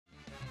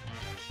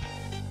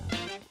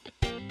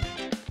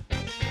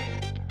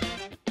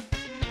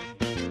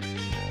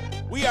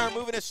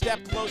moving a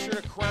step closer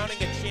to crowning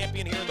a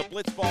champion here in the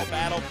Blitzball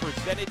battle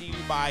presented to you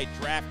by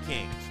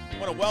DraftKings. I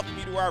want to welcome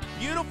you to our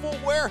beautiful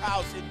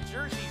warehouse in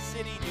Jersey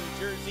City, New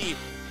Jersey.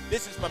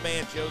 This is my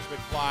man, Joe's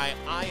McFly.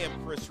 I am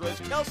Chris Rose.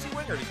 Kelsey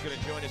Wingert is going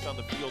to join us on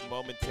the field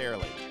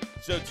momentarily.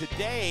 So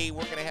today,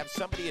 we're going to have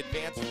somebody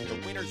advance from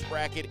the winner's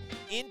bracket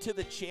into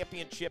the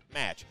championship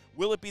match.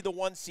 Will it be the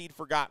 1 seed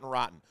Forgotten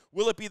Rotten?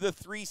 Will it be the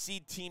 3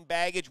 seed Team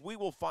Baggage? We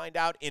will find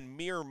out in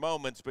mere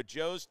moments. But,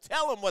 Joes,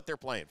 tell them what they're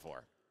playing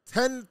for.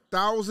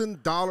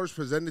 $10,000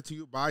 presented to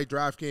you by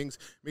DraftKings.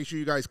 Make sure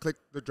you guys click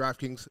the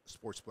DraftKings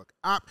Sportsbook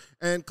app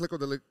and click on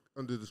the link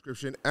under the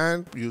description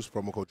and use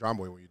promo code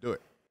JOHNBOY when you do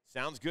it.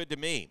 Sounds good to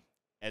me.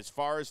 As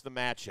far as the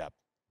matchup,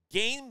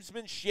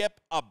 gamesmanship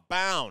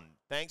abound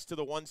thanks to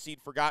the 1 seed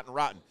Forgotten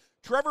Rotten.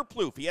 Trevor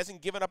Plouffe, he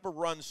hasn't given up a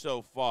run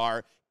so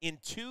far in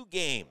 2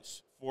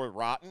 games for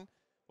Rotten.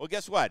 Well,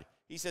 guess what?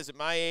 He says at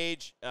my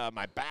age,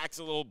 my back's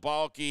a little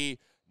bulky,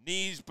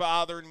 knees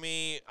bothering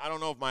me, I don't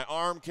know if my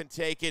arm can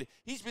take it.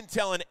 He's been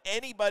telling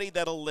anybody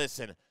that'll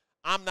listen,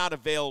 I'm not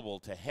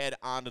available to head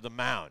onto the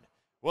mound.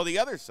 Well, the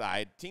other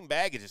side, Team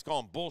Baggage, is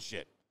calling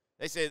bullshit.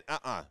 They say,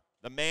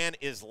 the man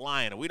is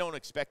lying. We don't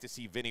expect to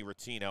see Vinny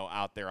Rottino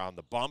out there on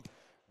the bump.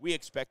 We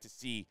expect to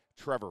see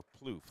Trevor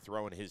Plouffe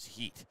throwing his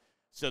heat.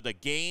 So the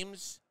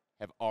games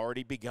have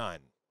already begun.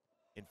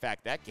 In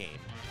fact, that game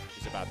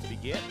is about to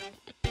begin.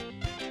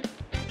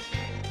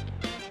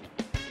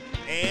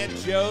 And,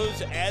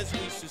 Joes, as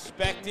we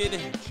suspected,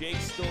 Jake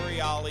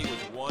Storiale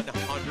was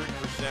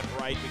 100%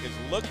 right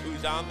because look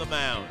who's on the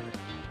mound.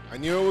 I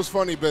knew it was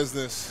funny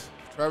business.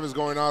 Trevor's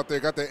going out there,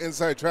 got the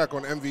inside track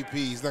on MVP.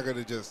 He's not going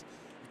to just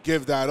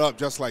give that up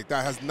just like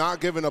that. Has not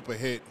given up a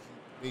hit.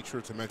 Made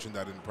sure to mention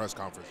that in the press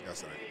conference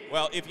yesterday.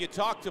 Well, if you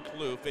talk to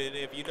Plouffe, and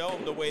if you know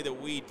him the way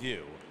that we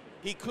do,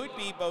 he could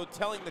be both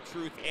telling the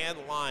truth and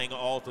lying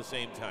all at the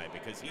same time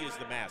because he is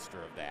the master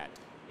of that.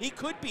 He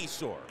could be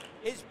sore.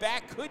 His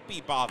back could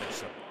be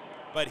bothersome.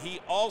 But he's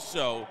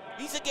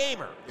a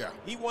gamer. Yeah.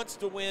 He wants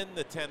to win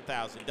the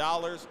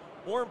 $10,000.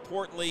 More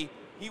importantly,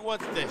 he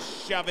wants to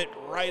shove it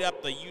right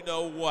up the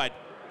you-know-what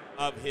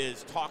of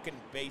his talking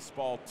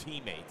baseball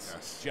teammates,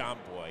 yes. John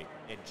Boy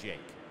and Jake.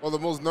 Well, the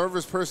most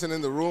nervous person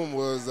in the room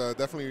was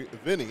definitely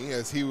Vinny,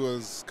 as he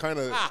was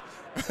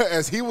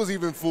as he was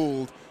even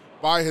fooled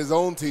by his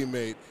own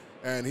teammate,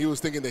 and he was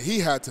thinking that he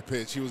had to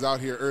pitch. He was out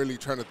here early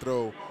trying to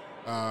throw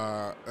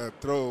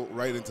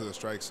right into the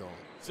strike zone.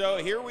 So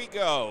here we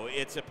go.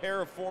 It's a pair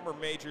of former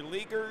major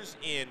leaguers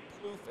in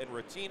Plouffe and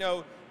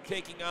Rottino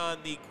taking on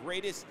the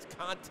greatest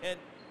content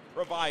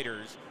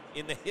providers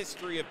in the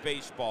history of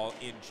baseball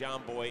in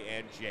John Boy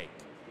and Jake.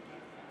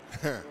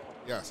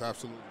 Yes,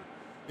 absolutely.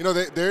 You know,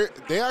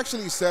 they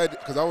actually said,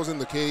 because I was in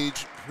the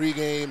cage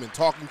pregame and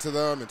talking to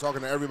them and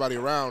talking to everybody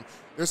around,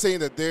 they're saying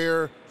that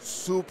they're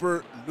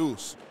super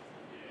loose.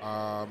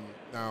 Now,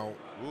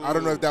 ooh. I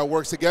don't know if that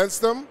works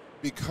against them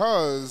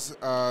because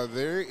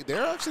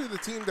they're actually the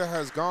team that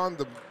has gone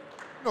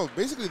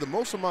basically the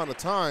most amount of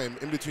time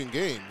in between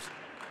games.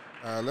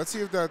 Let's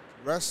see if that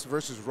rest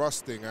versus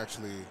rust thing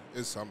actually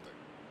is something.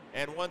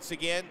 And once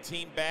again,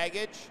 Team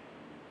Baggage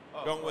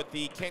going with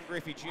the Ken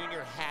Griffey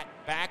Jr. hat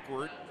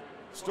backward.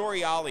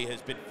 Storiale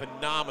has been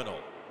phenomenal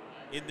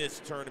in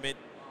this tournament.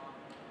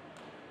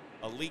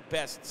 A league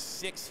best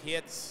 6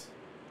 hits.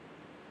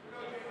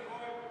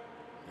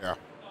 Yeah,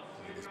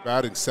 he's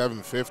batting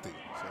 .750, so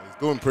he's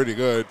doing pretty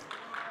good.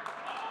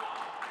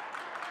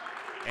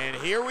 And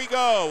here we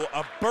go.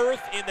 A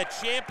berth in the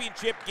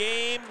championship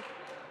game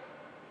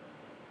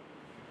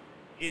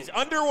is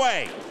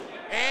underway.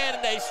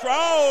 And they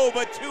throw,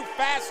 but too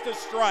fast to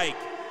strike.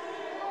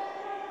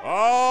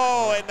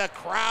 Oh, and the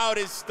crowd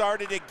has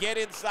started to get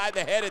inside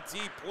the head of T.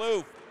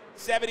 Plouffe.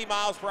 70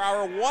 miles per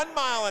hour, 1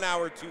 mile an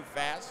hour too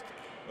fast,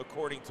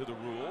 according to the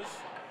rules.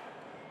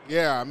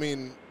 Yeah, I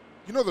mean,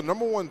 you know, the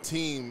 #1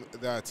 team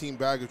that Team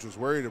Baggage was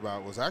worried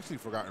about was actually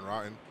Forgotten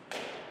Rotten.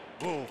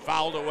 Ooh,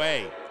 fouled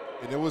away.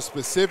 And it was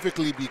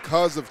specifically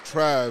because of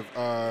Trev.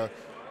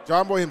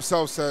 John Boy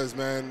himself says,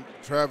 man,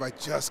 Trev, I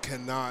just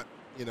cannot,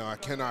 I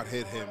cannot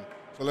hit him.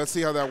 So let's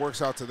see how that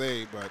works out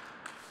today, but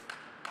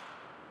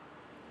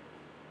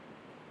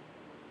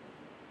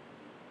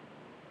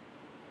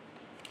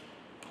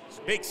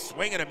big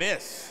swing and a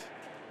miss.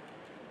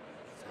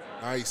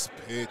 Nice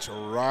pitch, a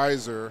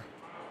riser,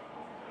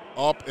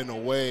 up and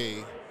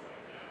away.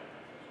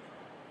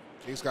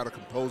 He's got to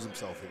compose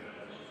himself here.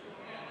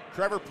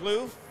 Trevor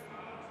Plouffe,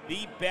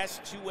 the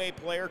best two-way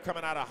player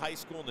coming out of high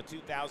school in the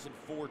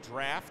 2004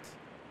 draft,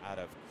 out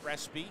of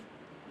Crespi.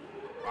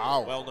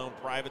 Wow. Well-known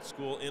private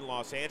school in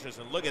Los Angeles.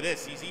 And look at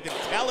this. He's even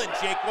telling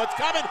Jake what's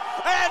coming.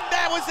 And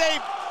that was a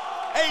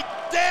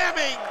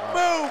damning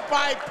move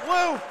by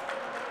Plouffe.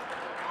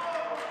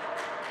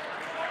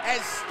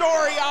 As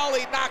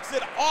Storiale knocks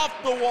it off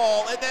the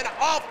wall and then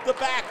off the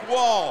back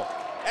wall.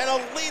 And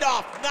a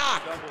leadoff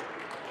knock.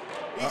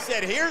 He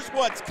said, here's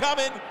what's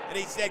coming. And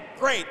he said,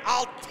 great,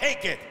 I'll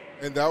take it.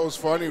 And that was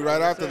funny.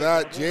 Right after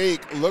that,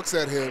 Jake looks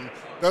at him,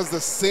 does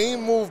the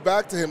same move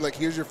back to him, like,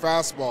 here's your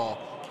fastball.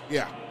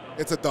 Yeah,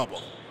 it's a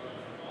double.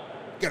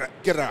 Get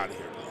it out of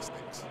here, please.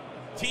 Thanks.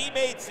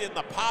 Teammates in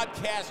the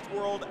podcast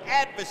world,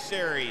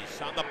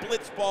 adversaries on the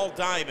Blitzball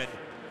diamond.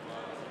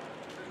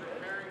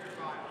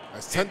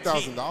 That's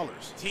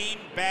 $10,000. Team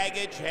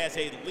Baggage has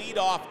a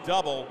leadoff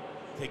double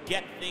to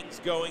get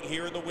things going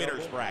here in the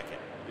winner's bracket.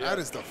 That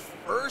is the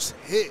first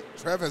hit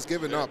Trev has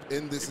given up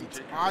in this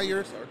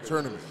entire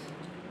tournament.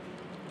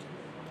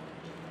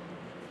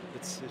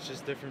 It's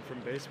just different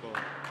from baseball.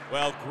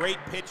 Well, great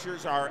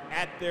pitchers are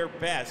at their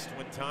best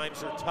when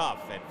times are tough,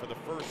 and for the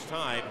first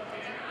time,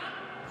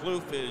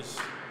 Plouffe has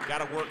got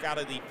to work out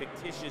of the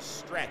fictitious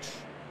stretch.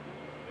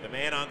 The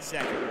man on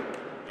second,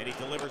 and he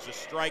delivers a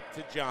strike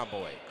to John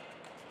Boy.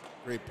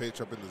 Great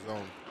pitch up in the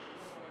zone.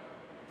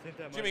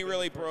 Jimmy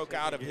really broke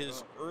out of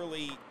his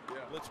early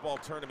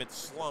Blitzball tournament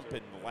slump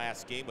in the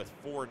last game with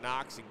 4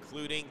 knocks,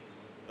 including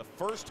the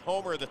first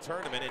homer of the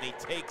tournament, and he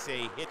takes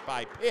a hit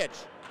by pitch.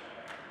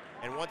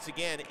 And once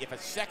again, if a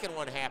second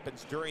one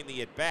happens during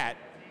the at-bat,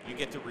 you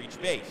get to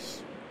reach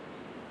base.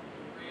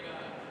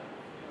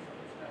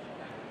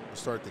 We'll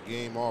start the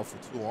game off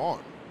with 2 on.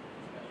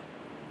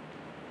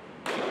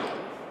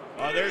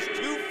 There's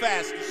too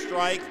fast to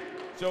strike,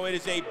 so it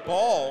is a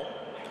ball.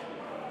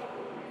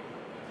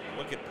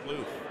 Look at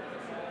Plouffe.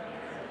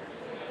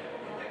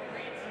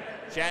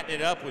 Chatting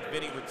it up with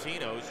Vinny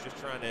Rottino. He's just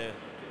trying to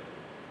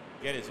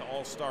get his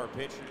all-star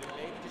pitcher to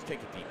maybe just take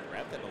a deep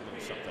breath and a little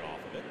something off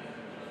of it.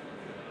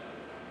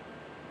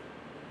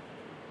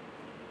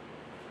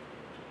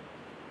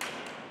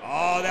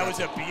 Oh, that was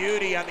a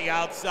beauty on the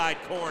outside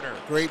corner.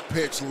 Great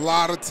pitch, a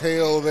lot of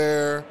tail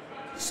there.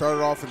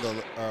 Started off in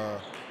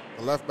the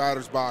left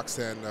batter's box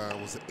and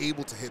was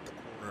able to hit the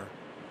corner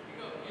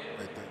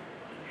right there.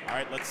 All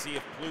right, let's see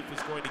if Plouffe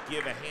is going to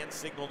give a hand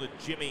signal to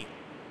Jimmy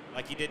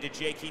like he did to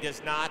Jake. He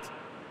does not.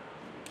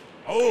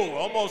 Oh,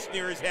 almost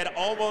near his head,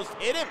 almost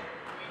hit him,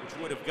 which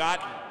would have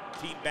gotten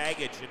Team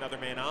Baggage another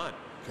man on.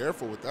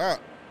 Careful with that.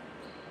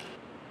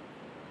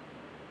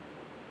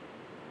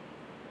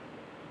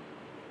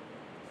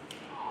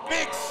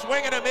 Big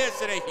swing and a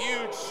miss and a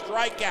huge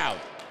strikeout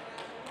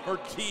for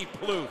T.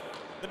 Plouffe,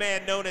 the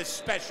man known as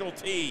Special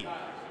T.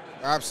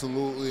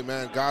 Absolutely,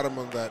 man. Got him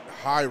on that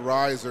high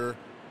riser.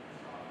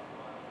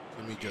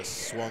 Jimmy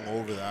just swung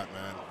over that,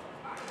 man.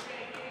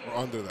 Or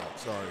under that,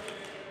 sorry.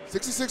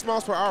 66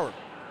 miles per hour.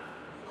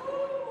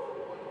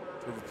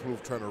 Trevor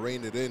Plouffe trying to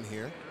rein it in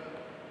here.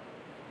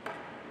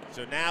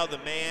 So now the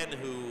man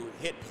who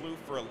hit Plouffe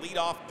for a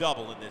leadoff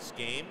double in this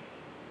game.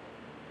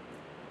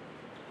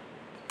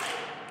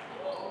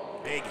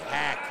 Big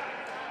hack.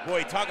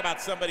 Boy, talk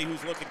about somebody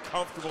who's looking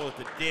comfortable at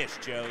the dish,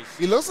 Joes.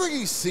 He looks like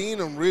he's seen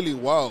him really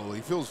well.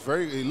 He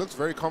looks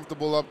very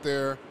comfortable up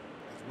there.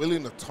 He's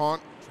willing to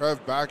taunt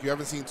Trev back. You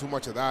haven't seen too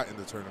much of that in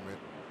the tournament.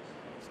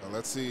 So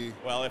let's see.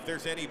 Well, if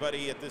there's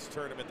anybody at this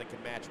tournament that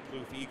can match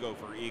Plouffe ego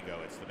for ego,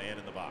 it's the man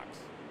in the box.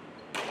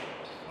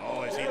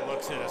 Oh, as he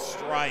looks at a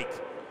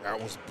strike. That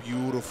was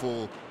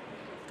beautiful.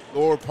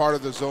 Lower part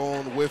of the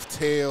zone with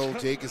tail.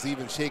 Jake is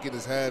even shaking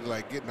his head,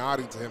 like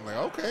nodding to him, like,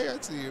 okay, I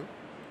see you.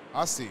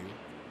 I see you.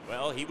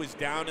 Well, he was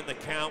down in the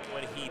count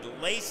when he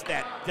laced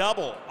that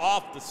double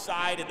off the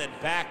side and then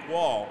back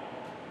wall.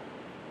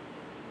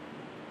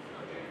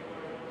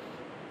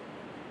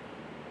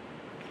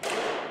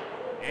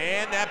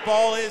 And that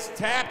ball is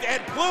tapped,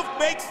 and Plouffe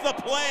makes the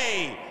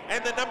play.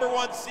 And the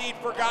 #1 seed,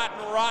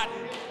 Forgotten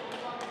Rotten.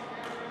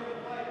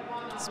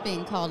 It's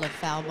being called a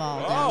foul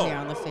ball down here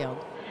on the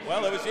field.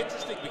 Well, it was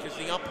interesting because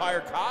the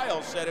umpire,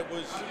 Kyle, said it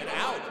was an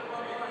out.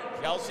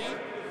 Kelsey?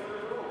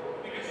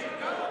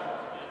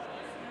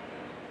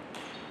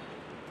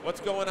 What's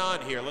going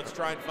on here? Let's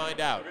try and find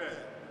out.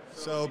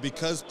 So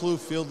because Plouffe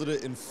fielded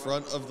it in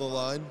front of the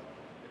line,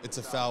 it's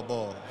a foul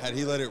ball. Had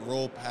he let it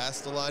roll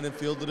past the line and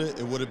fielded it,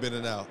 it would have been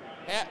an out.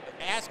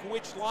 Ask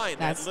which line.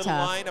 That's that little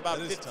tough. line about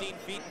That is 15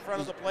 tough. feet in front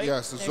of the plate?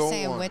 Yes, the They're zone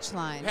saying 1. which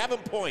line? Have him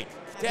point.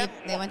 They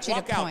want you to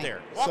walk out point.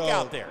 there. Walk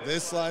out there.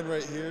 This line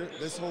right here,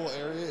 this whole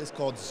area is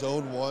called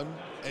zone 1.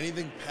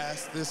 Anything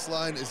past this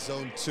line is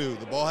zone 2.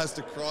 The ball has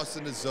to cross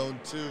into zone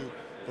 2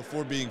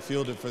 before being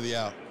fielded for the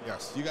out.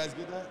 Yes. Do you guys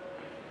get that?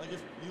 Like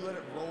if you let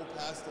it roll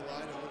past the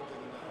line, it would have been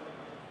an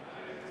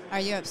out. Are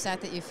you upset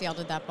that you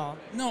fielded that ball?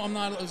 No, I'm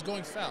not. It was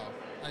going foul.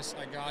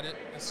 I got it.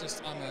 It's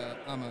just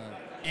I'm a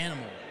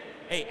animal.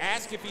 Hey,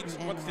 ask if he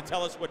wants to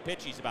tell us what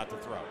pitch he's about to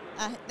throw.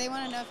 They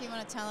want to know if you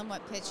want to tell them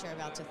what pitch you're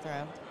about to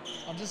throw.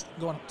 I'm just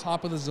going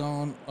top of the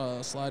zone,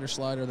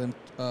 slider, then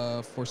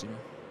forcing him.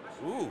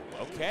 Ooh,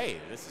 okay.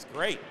 This is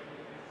great.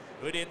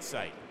 Good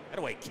insight.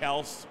 Anyway,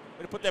 Kels,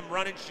 way to put them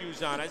running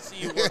shoes on. I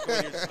see you working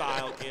with your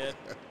style, kid.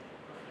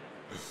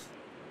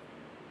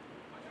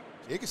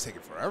 Jake is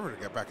taking forever to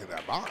get back in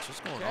that box. What's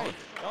going on?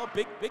 Well,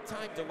 big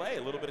time delay.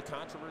 A little bit of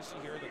controversy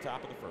here in the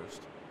top of the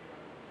first.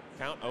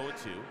 Count 0-2.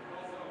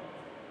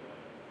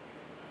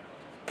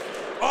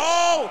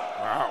 Oh!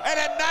 Wow. And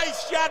a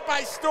nice shot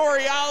by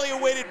Story. Ollie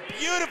waited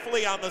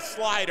beautifully on the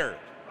slider.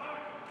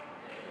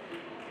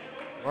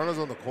 Runners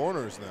on the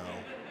corners now.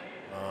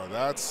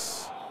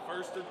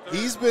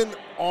 He's been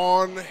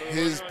on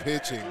his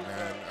pitching,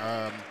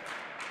 man.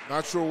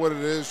 Not sure what it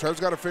is.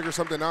 Trev's got to figure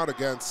something out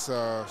against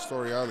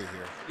Storiali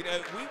here. You know,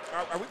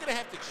 are we going to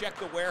have to check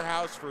the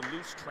warehouse for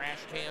loose trash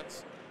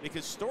cans?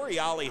 Because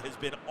Storiali has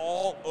been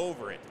all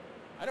over it.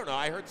 I don't know.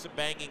 I heard some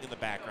banging in the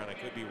background. I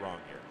could be wrong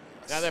here.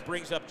 Now that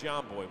brings up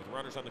John Boy with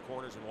runners on the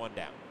corners and 1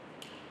 down.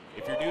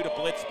 If you're new to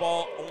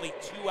Blitzball, only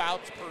 2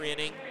 outs per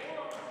inning.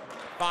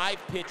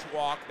 5-pitch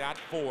walk, not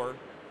 4,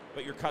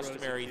 but your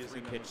customary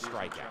 3-pitch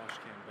strikeout.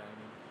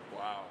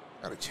 Wow.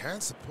 Got a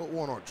chance to put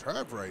one on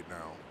Trev right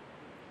now.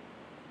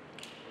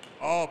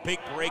 Oh, big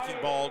breaking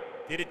ball.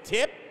 Did it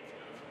tip?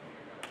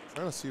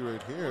 Trying to see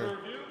right here.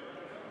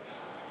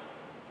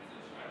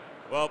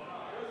 Well,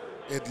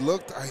 it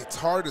looked, it's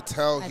hard to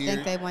tell here. I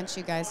think they want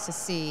you guys to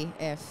see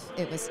if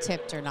it was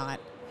tipped or not.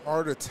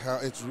 Hard to tell.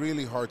 It's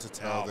really hard to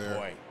tell there. Oh,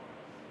 boy.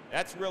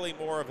 That's really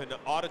more of an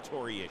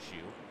auditory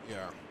issue.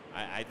 Yeah.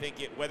 I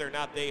think whether or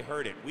not they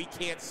heard it. We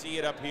can't see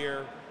it up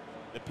here.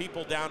 The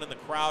people down in the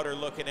crowd are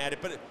looking at it.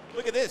 But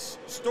look at this.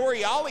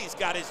 Storiali's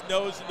got his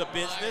nose in the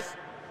business.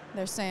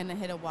 They're saying to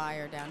hit a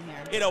wire down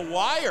here. Hit a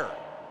wire.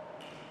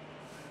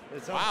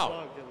 It's Wow.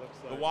 unplugged, it looks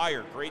like. The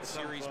Wire. Great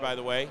series, by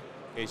the way.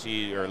 In case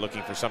you are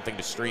looking for something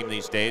to stream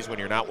these days when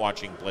you're not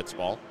watching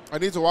Blitzball. I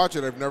need to watch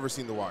it. I've never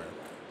seen The Wire.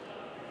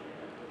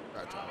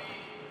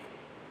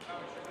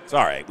 It's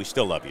all right. We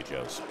still love you,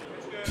 Joes.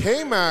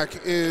 K-Mac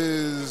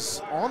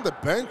is on the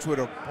bench with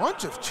a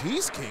bunch of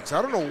cheesecakes.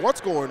 I don't know what's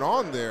going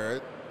on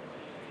there.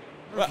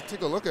 Well,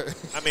 take a look at it.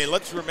 I mean,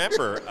 let's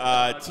remember,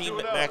 Team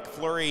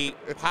McFlurry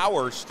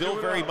Power still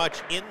very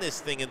much in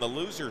this thing in the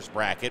losers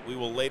bracket. We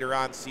will later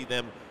on see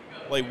them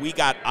play We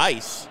Got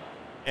Ice,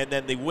 and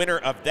then the winner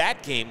of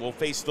that game will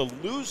face the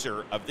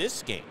loser of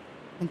this game.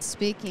 And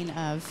speaking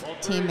of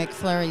Team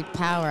McFlurry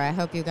Power, I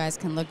hope you guys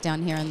can look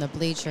down here in the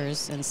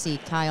bleachers and see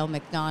Kyle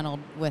McDonald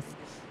with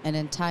an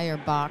entire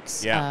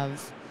box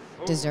of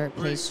dessert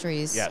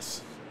pastries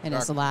in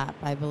his lap.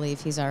 I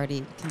believe he's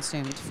already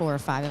consumed 4 or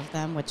 5 of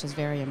them, which is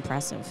very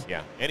impressive.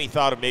 Yeah. Any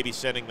thought of maybe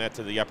sending that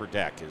to the upper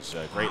deck is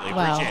greatly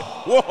Well, appreciated.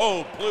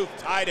 Whoa, Plouffe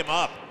tied him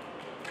up.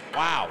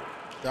 Wow.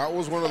 That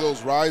was one of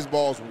those rise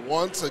balls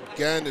once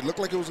again. It looked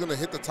like it was going to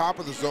hit the top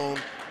of the zone.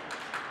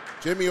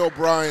 Jimmy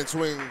O'Brien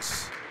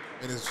swings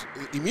and is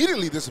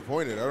immediately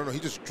disappointed. I don't know. He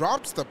just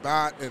drops the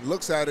bat and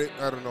looks at it.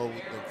 I don't know,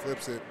 and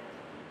flips it.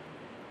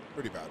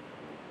 Pretty bad.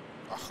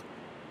 Ugh.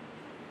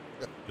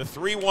 The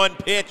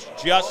 3-1 pitch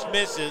just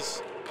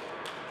misses.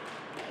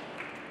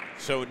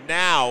 So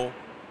now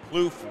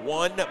Plouffe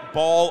 1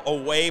 ball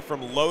away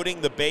from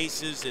loading the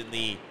bases in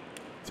the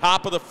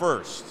top of the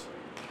first.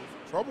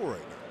 Trouble right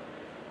now.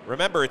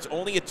 Remember, it's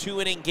only a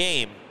 2-inning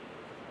game,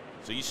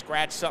 so you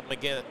scratch something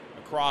again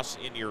across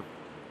in your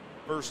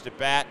first at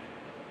bat,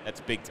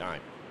 that's big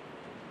time.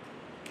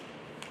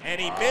 And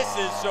he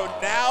misses, so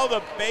now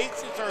the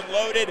bases are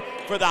loaded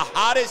for the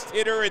hottest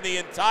hitter in the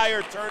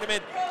entire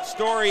tournament,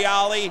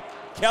 Storiali.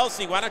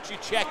 Kelsey, why don't you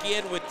check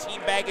in with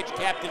Team Baggage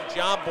Captain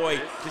John Boy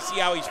to see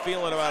how he's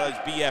feeling about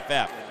his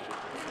BFF?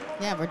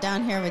 Yeah, we're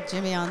down here with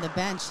Jimmy on the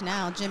bench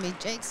now. Jimmy,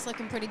 Jake's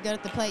looking pretty good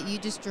at the plate. You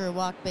just drew a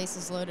walk,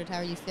 bases loaded. How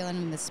are you feeling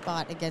in the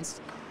spot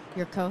against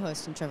your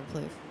co-host and Trevor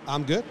Plouffe?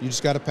 I'm good. You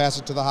just got to pass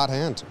it to the hot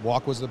hand.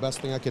 Walk was the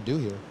best thing I could do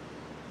here.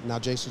 Now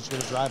Jason's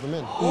going to drive him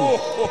in.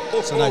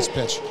 It's a nice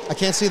pitch. I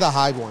can't see the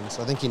high ones.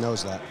 I think he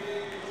knows that.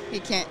 You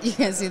can't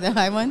see the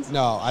high ones?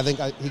 No, I think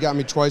he got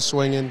me twice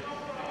swinging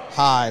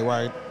high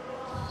where I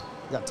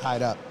got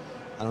tied up.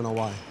 I don't know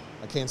why.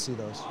 I can't see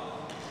those.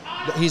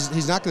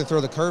 He's not going to throw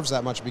the curves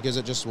that much because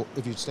it just,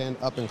 if you stand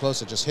up and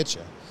close, it just hits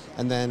you.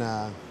 And then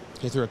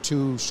he threw a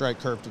 2-strike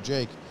curve to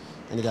Jake,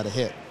 and he got a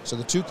hit. So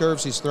the 2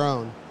 curves he's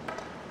thrown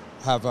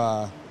have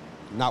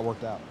not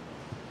worked out.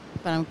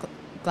 But I'm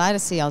glad to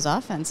see y'all's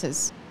offense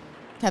has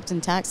kept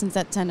intact since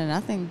that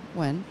 10-0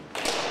 win.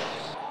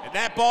 And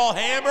that ball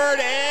hammered,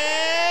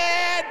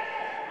 and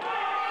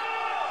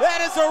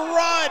that is a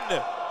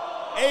run.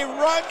 A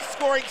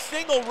run-scoring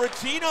single.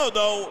 Rotino,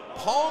 though,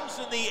 palms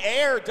in the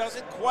air,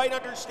 doesn't quite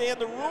understand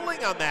the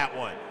ruling on that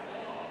one.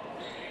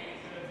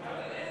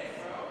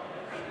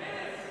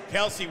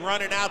 Kelsey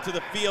running out to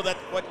the field. That's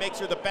what makes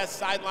her the best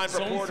sideline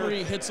reporter. Zone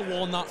 3 hits the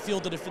wall, not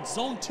fielded. If it's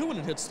zone 2 and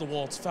it hits the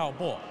wall, it's foul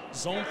ball.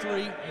 Zone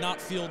 3,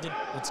 not fielded.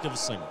 Let's give a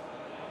single.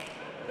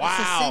 Wow.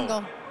 It's a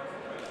single.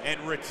 And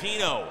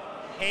Rotino,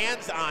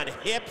 hands on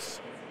hips,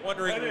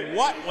 wondering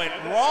what went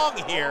wrong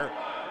here.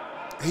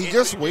 He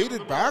just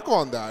waited back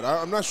on that.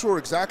 I'm not sure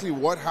exactly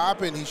what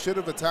happened. He should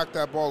have attacked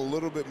that ball a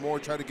little bit more,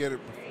 try to get it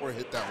before it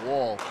hit that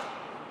wall.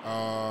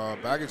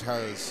 Baggage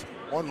has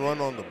 1 run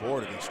on the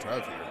board against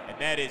Trev here. And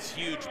that is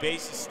huge.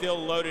 Base is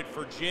still loaded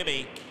for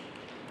Jimmy.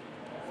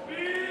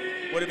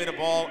 Would have been a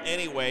ball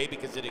anyway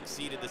because it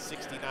exceeded the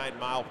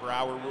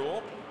 69-mile-per-hour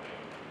rule.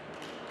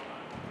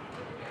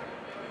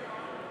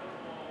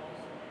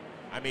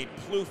 I mean,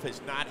 Plouffe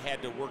has not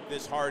had to work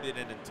this hard in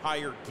an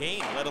entire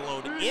game, let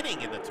alone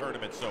inning in the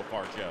tournament so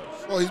far, Joe.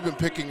 Well, he's been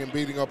picking and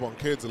beating up on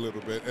kids a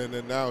little bit, and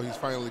then now he's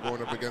finally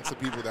going up against the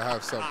people that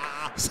have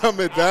some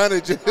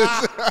advantages.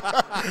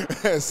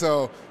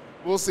 So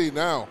we'll see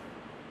now.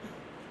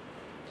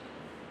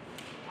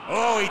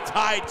 Oh, he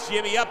tied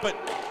Jimmy up, but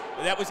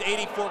That was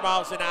 84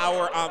 miles an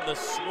hour on the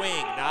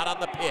swing, not on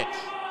the pitch.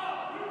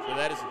 So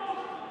that is,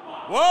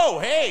 whoa,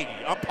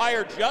 hey,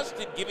 umpire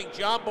Justin giving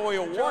John Boy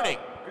a warning.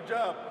 Good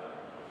job.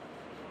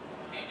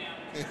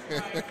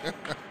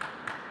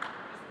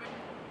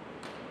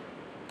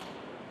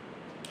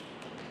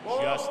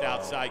 Just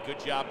outside. Good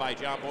job by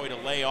John Boy to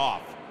lay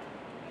off.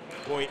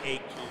 Boy, a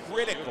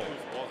critical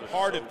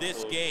part of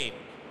this game.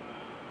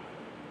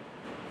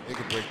 They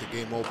can break the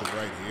game open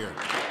right here.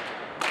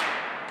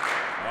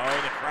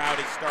 Oh, the crowd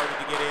is starting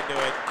to get into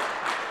it.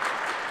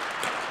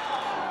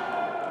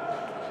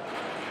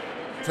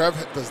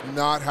 Trev does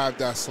not have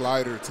that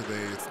slider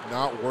today. It's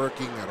not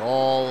working at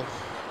all.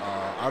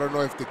 I don't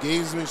know if the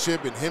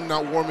gamesmanship and him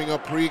not warming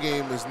up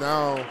pregame is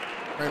now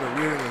kind of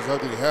rearing his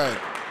ugly head,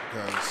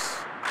 because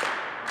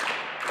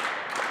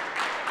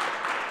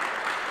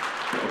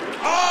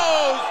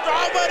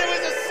but it was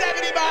a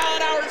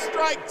 70-mile-an-hour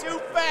strike, too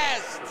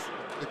fast.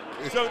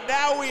 So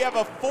now we have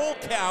a full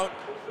count,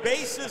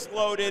 bases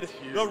loaded.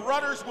 The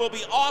runners will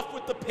be off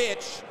with the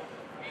pitch.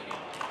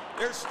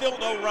 There's still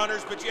no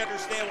runners, but you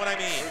understand what I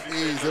mean.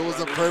 Jeez, it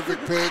was a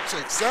perfect pitch,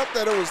 except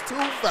that it was too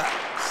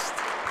fast.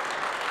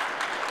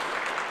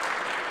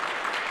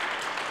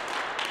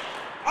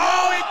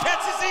 Oh, he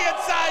catches the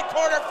inside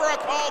corner for a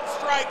called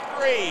strike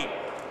 3.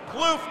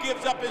 Plouffe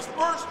gives up his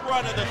first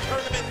run of the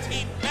tournament.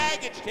 Team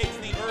Baggage takes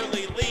the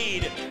early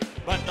lead,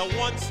 but the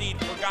 1 seed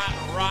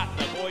Forgotten Rotten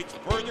avoids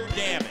further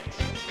damage.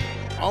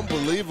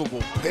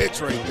 Unbelievable pitch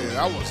right there.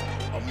 That was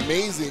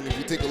amazing. If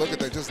you take a look at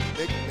that, just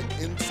making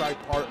the inside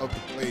part of the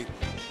plate.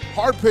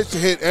 Hard pitch to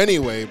hit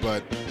anyway,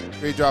 but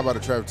great job out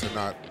of Trev to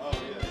not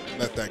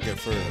let that get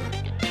further.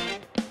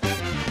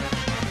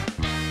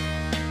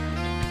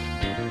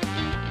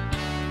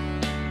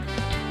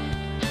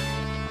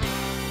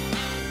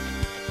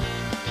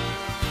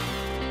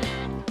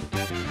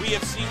 We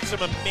have seen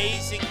some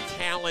amazing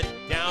talent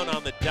down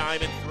on the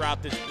diamond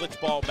throughout this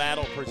Blitzball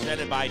battle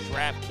presented by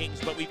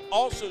DraftKings, but we've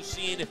also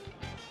seen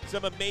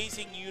some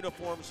amazing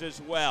uniforms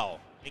as well.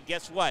 And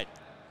guess what?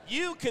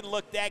 You can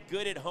look that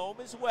good at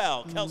home as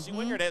well. Kelsey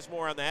Wingard has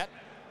more on that.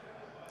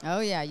 Oh,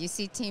 yeah. You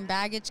see Team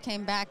Baggage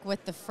came back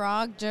with the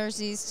Frog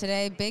jerseys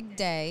today. Big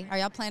day. Are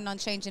y'all planning on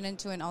changing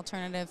into an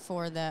alternative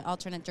for the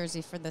alternate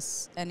jersey for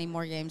this any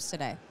more games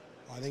today?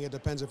 I think it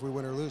depends if we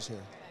win or lose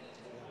here.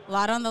 A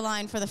lot on the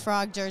line for the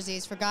Frog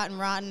jerseys. Forgotten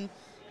Rotten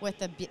with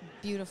the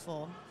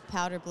beautiful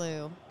powder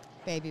blue,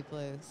 baby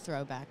blue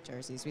throwback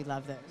jerseys. We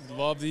love those.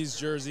 Love these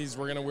jerseys.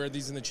 We're going to wear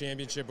these in the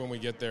championship when we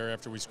get there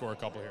after we score a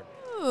couple here.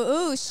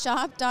 Ooh,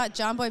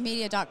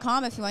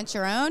 shop.johnboymedia.com if you want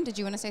your own. Did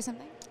you want to say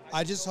something?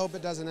 I just hope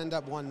it doesn't end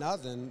up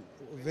 1-0.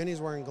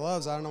 Vinny's wearing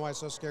gloves. I don't know why he's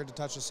so scared to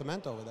touch the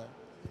cement over there.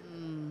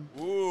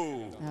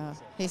 Ooh. Oh,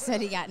 he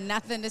said he got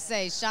nothing to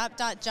say.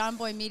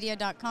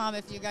 Shop.johnboymedia.com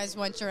if you guys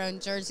want your own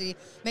jersey.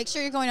 Make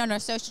sure you're going on our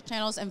social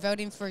channels and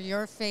voting for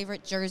your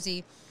favorite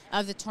jersey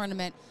of the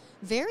tournament.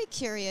 Very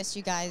curious,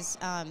 you guys,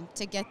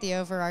 to get the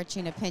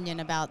overarching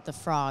opinion about the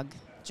Frog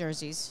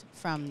jerseys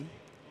from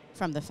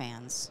the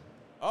fans.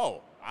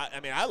 Oh, I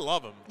mean, I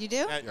love them. You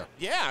do?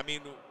 Yeah, I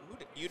mean,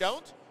 you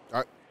don't?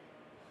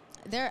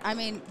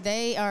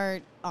 They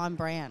are on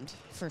brand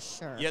for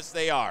sure. Yes,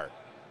 they are.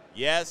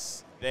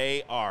 Yes,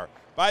 they are.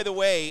 By the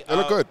way, they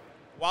look good.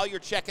 While you're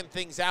checking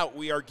things out,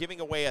 we are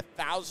giving away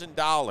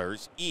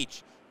 $1,000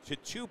 each to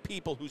 2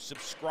 people who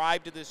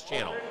subscribe to this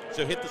channel.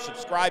 So hit the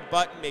subscribe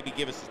button, maybe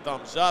give us a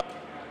thumbs up,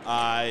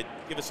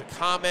 give us a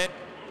comment.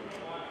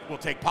 We'll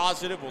take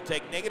positive, we'll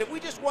take negative.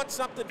 We just want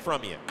something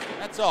from you.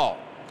 That's all.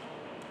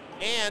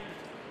 And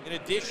in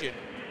addition,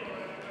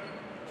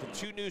 to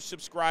 2 new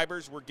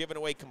subscribers, we're giving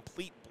away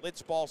complete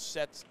Blitzball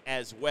sets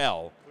as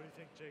well.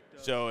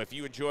 So if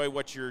you enjoy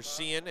what you're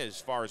seeing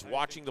as far as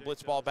watching the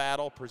Blitzball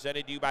battle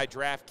presented to you by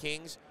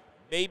DraftKings,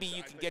 maybe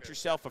you can get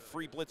yourself a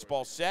free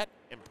Blitzball set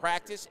and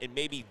practice, and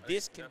maybe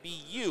this can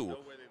be you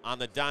on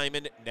the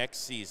diamond next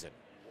season.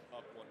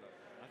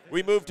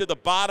 We move to the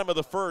bottom of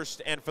the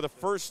first, and for the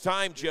first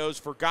time, Joe's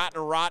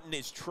Forgotten Rotten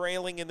is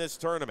trailing in this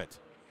tournament.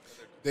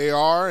 They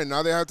are, and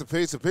now they have to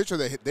face a pitcher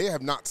that they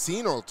have not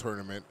seen all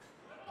tournament.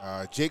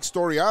 Jake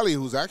Storiali,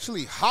 who's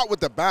actually hot with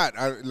the bat.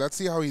 Let's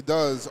see how he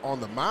does on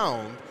the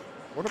mound.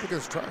 What up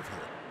against Trev here?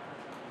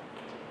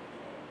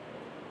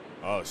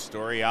 Oh,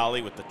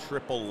 Storiali with the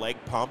triple leg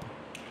pump.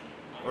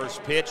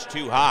 First pitch,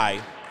 too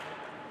high.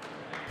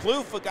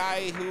 Plouffe, a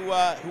guy who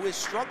has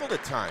struggled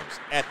at times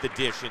at the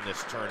dish in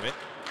this tournament.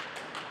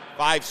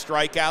 5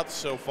 strikeouts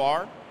so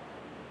far.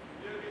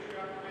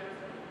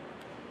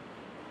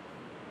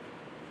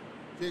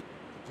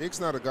 Jake's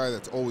not a guy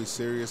that's always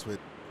serious, but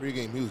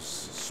pregame he was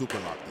super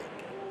locked in.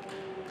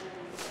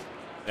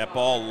 That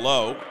ball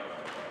low.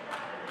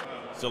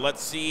 So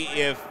let's see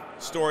if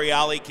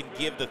Storiali can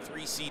give the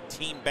 3-seed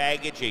Team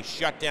Baggage a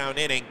shutdown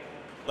inning.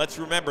 Let's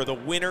remember, the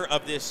winner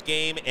of this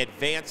game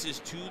advances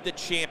to the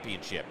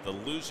championship. The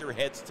loser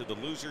heads to the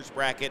loser's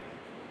bracket,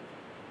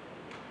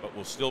 but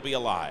will still be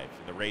alive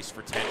in the race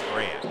for 10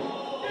 grand.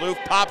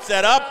 Plouffe pops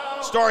that up.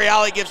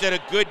 Storiali gives it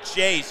a good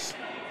chase.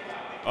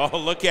 Oh,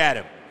 look at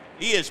him.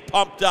 He is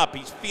pumped up.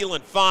 He's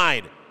feeling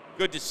fine.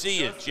 Good to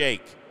see you,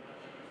 Jake.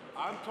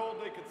 I'm told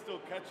they could still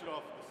catch it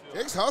off the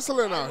ceiling. Jake's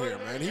hustling out here,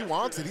 man. He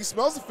wants it. He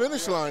smells the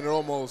finish line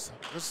almost,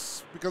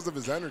 just because of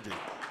his energy.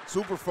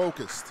 Super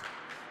focused.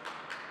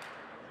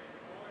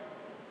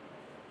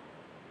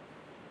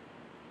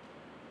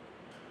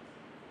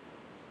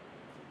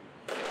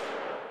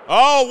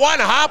 Oh, one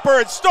hopper,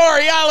 and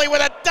Storiali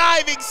with a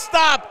diving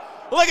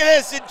stop. Look at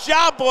this, and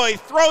John Boy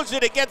throws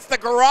it against the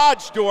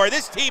garage door.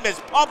 This team is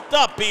pumped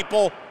up,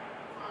 people.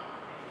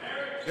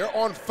 They're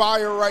on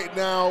fire right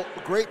now.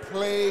 Great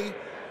play,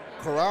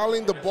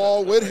 corralling the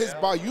ball with his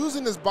body,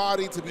 using his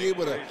body to be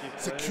able to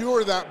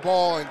secure that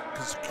ball and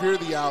secure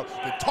the out.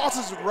 Then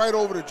tosses it right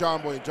over to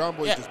John Boy, and John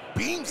Boy just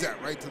beams that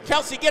right to the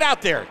Kelsey, get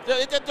out there.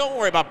 Don't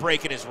worry about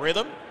breaking his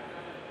rhythm.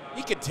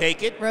 He can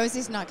take it.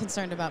 Rosie's not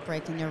concerned about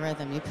breaking your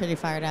rhythm. You're pretty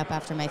fired up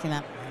after making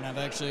that. And I've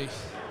actually,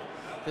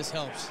 this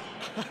helps.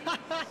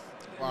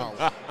 Wow.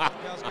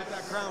 Guys, get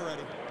that crown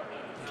ready.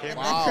 Get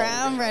the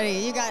crown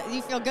ready.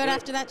 You feel good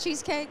after that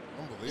cheesecake?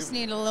 Unbelievable. Just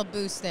need a little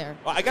boost there.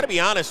 Well, I got to be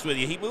honest with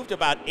you. He moved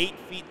about 8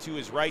 feet to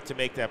his right to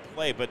make that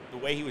play, but the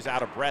way he was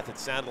out of breath, it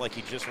sounded like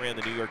he just ran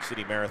the New York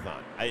City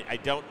Marathon. I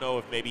don't know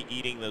if maybe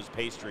eating those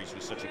pastries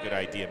was such a good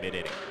idea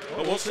mid-inning,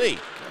 but we'll see.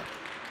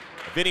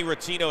 Vinny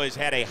Rottino has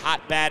had a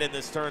hot bat in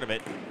this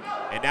tournament,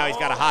 and now he's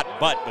got a hot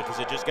butt because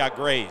it just got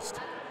grazed.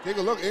 Take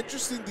a look.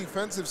 Interesting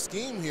defensive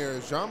scheme here.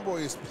 John Boy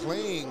is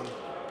playing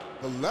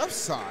the left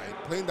side,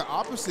 playing the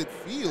opposite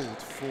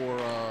field for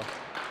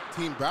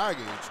Team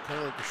Baggage, kind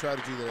of like the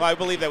strategy there. Well, I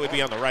believe that would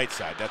be on the right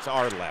side. That's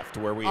our left,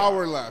 where we are.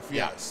 Our left,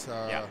 Yeah. yes.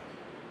 Yeah.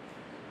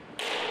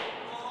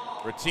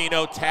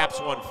 Rottino taps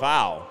one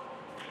foul.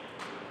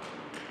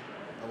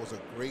 That was a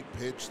great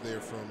pitch there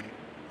from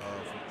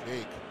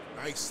Jake.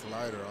 Nice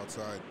slider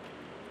outside.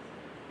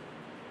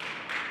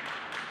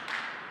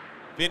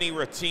 Vinny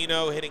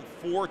Rottino hitting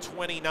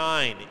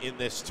 .429 in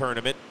this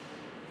tournament.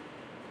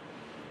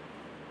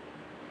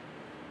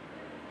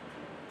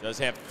 Does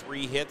have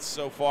 3 hits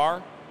so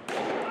far.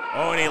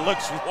 Oh, and he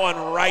looks one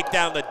right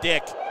down the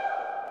dick.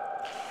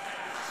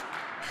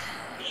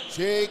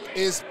 Jake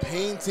is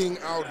painting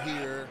out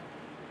here.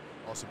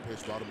 Awesome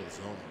pitch, bottom of the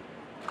zone.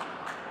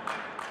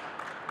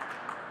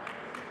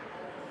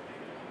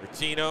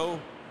 Rottino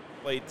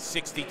played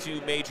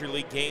 62 Major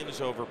League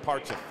games over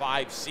parts of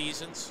 5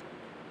 seasons.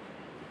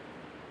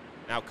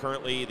 Now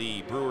currently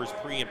the Brewers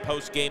pre- and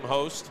post-game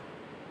host.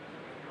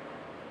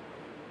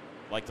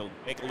 Like to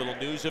make a little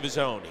news of his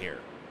own here.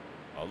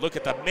 Oh, look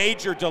at the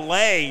major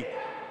delay.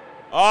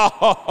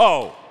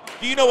 Oh,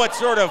 do you know what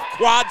sort of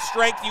quad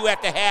strength you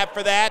have to have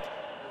for that?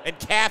 And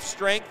calf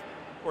strength?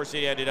 Of course,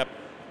 he ended up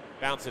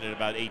bouncing it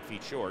about 8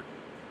 feet short.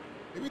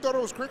 Maybe he thought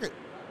it was cricket.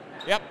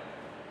 Yep.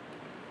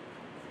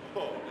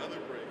 Oh, another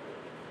break.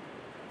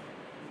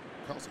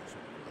 Kelsey.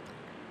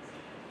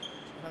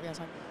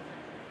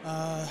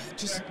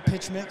 Just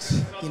pitch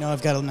mix. You know,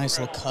 I've got a nice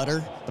little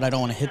cutter, but I don't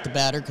want to hit the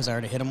batter because I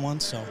already hit him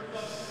once, so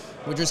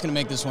we're just going to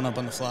make this one up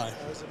on the fly.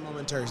 That was a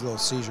momentary little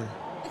seizure.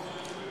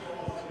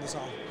 That's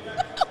all.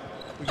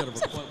 We got a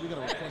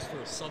request for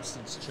a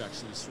substance check.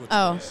 Should we switch?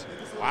 Oh. these?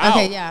 Wow.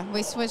 Okay, yeah.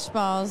 We switched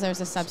balls.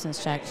 There's a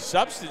substance check.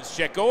 Substance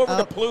check. Go over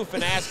to Plouffe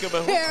and ask him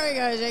There we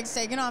go. Jake's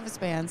taking off his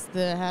pants.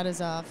 The hat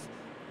is off.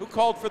 who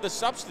called for the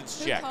substance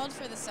Who check. called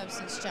for the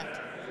substance check?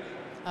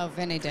 Oh,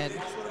 Vinny did.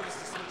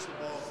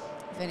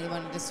 Vinny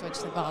wanted to switch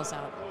the balls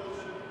out.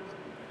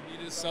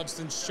 Need a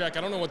substance check.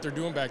 I don't know what they're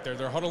doing back there.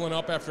 They're huddling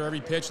up after every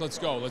pitch. Let's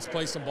go. Let's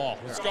play some ball.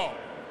 Let's go.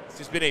 This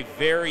has been a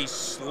very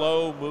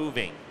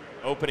slow-moving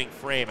opening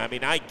frame. I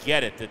mean, I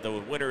get it that the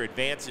winner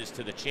advances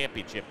to the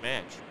championship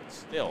match, but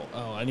still.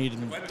 Oh, I need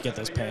to get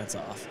those pants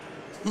off.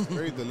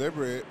 Very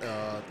deliberate.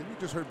 I think we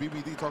just heard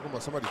BBD talking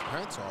about somebody's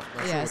pants off.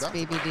 Not Yes, sure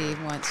what that-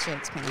 BBD wants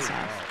Jake's pants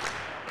off.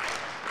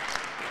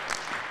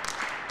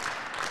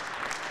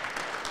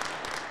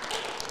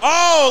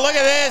 Oh, look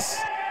at this.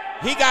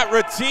 He got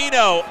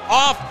Rottino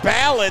off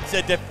balance,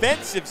 a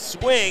defensive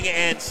swing,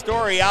 and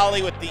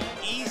Storiali with the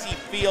easy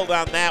field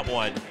on that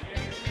one.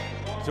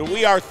 So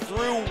we are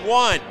through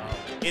 1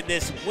 in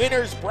this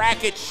winner's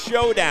bracket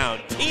showdown.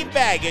 Team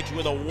Baggage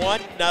with a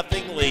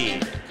 1-0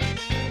 lead.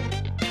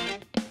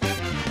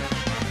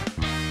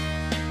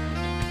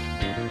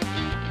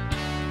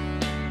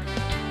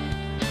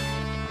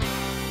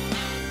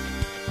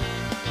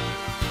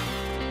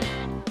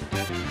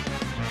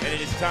 And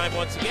it is time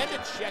once again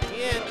to check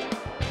in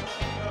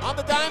on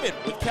the diamond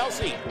with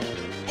Kelsey.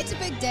 It's a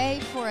big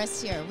day for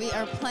us here. We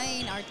are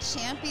playing our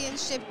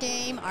championship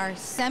game, our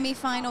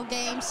semifinal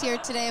games here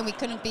today, and we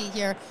couldn't be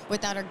here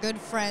without our good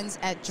friends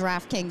at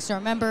DraftKings. So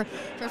remember,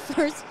 for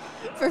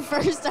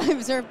first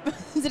time, sir,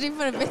 did he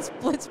put a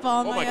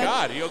blitzball in Oh my head?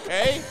 God, are you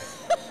okay?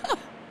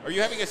 Are you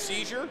having a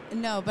seizure?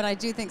 No, but I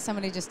do think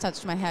somebody just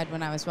touched my head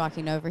when I was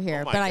walking over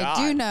here. Oh my but I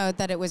do God. know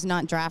that it was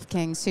not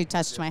DraftKings who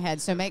touched my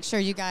head. So make sure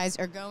you guys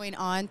are going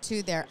on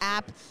to their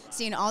app,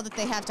 seeing all that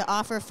they have to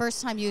offer.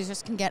 First-time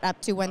users can get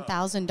up to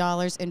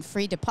 $1,000 in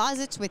free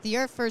deposits with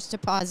your first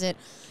deposit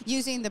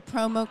using the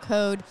promo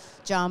code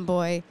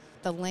JOHNBOY.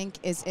 The link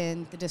is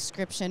in the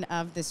description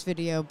of this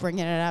video.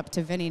 Bringing it up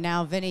to Vinny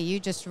now. Vinny, you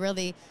just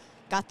really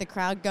got the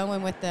crowd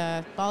going with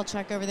the ball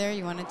check over there.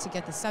 You wanted to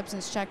get the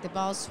substance check. The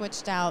ball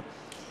switched out.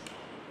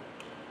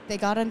 They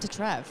got into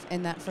Trev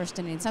in that first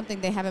inning,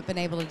 something they haven't been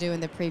able to do in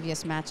the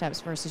previous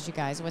matchups versus you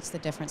guys. What's the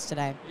difference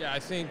today? Yeah, I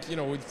think,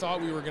 we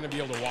thought we were going to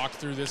be able to walk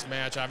through this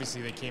match.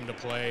 Obviously, they came to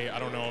play. I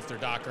don't know if they're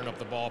doctoring up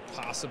the ball.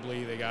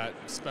 Possibly. They got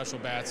special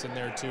bats in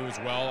there, too, as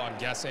well, I'm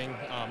guessing.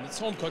 It's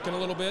home cooking a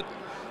little bit.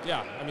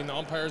 Yeah, I mean, the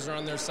umpires are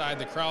on their side.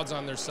 The crowd's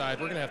on their side.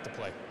 We're going to have to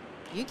play.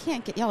 You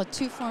can't get, y'all are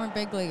 2 former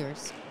big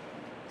leaguers.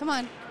 Come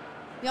on.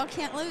 Y'all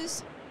can't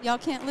lose. Y'all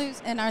can't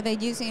lose. And are they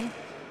using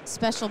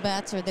special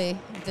bats, or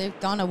they've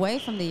gone away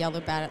from the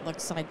yellow bat, it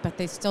looks like, but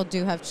they still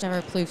do have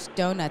Trevor Plouffe's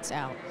donuts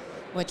out,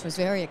 which was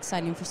very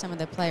exciting for some of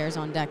the players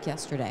on deck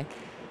yesterday.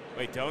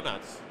 Wait,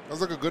 donuts?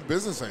 Sounds like a good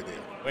business idea.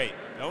 Wait,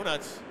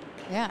 donuts?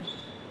 Yeah.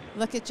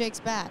 Look at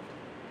Jake's bat.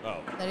 Oh.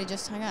 That he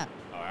just hung up.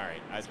 Oh, all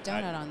right.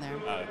 Donut on there.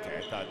 Oh,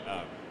 okay, I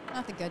thought.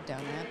 Not the good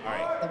donut. All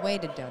right. The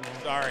weighted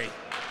donut. Sorry.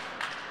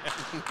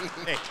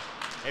 Hey,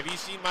 have you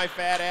seen my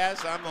fat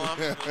ass? I'm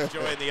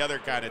enjoying the other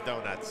kind of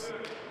donuts.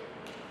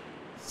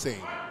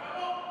 Same.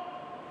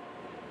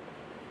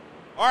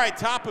 All right,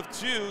 top of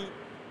 2.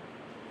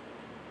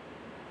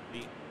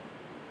 The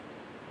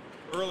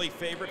early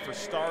favorite for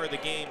star of the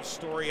game,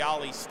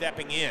 Storiali,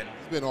 stepping in.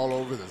 He's been all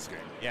over this game.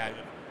 Yeah,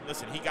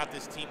 listen, he got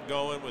this team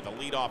going with a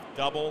leadoff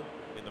double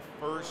in the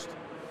first,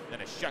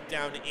 then a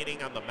shutdown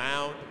inning on the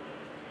mound.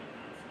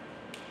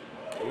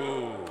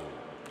 Ooh,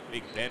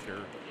 big bender.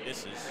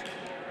 Misses.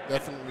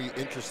 Definitely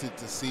interested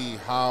to see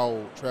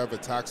how Trev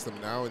attacks them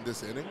now in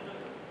this inning.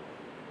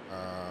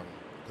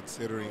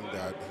 Considering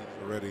that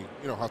he's already,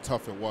 how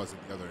tough it was in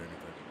the other inning.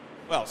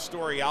 Well,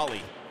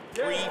 Storiali,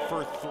 3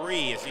 for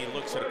 3 as he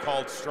looks at a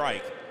called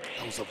strike.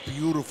 That was a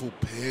beautiful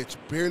pitch.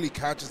 Barely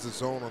catches the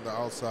zone on the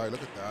outside.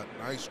 Look at that.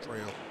 Nice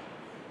trail.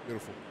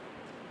 Beautiful.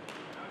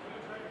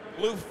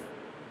 Plouffe,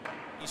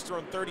 he's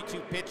thrown 32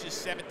 pitches,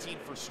 17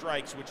 for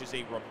strikes, which is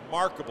a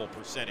remarkable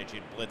percentage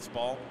in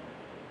Blitzball.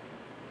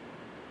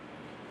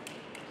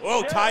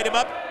 Whoa, tied him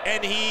up,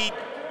 and he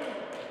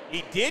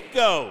did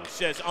go,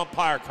 says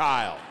umpire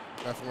Kyle.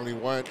 Definitely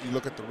went. You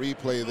look at the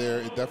replay there,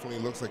 it definitely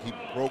looks like he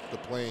broke the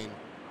plane.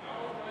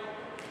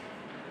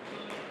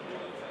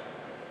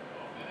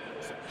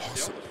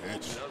 Awesome pitch. That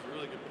was a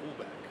really good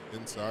pullback.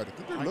 Inside. I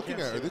think they're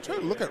looking at, are they trying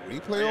to look at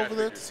replay over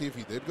there to see if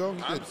he did go?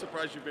 He I'm did.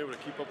 surprised you'd be able to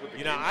keep up with the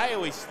You know, game. I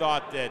always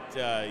thought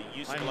that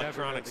using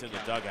electronics in the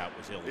dugout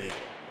was illegal.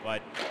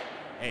 But,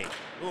 hey,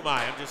 who am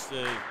I? I'm just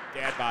a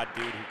dad bod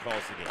dude who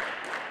calls it in.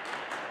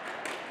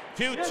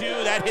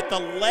 2-2, that hit the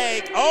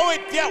leg. Oh,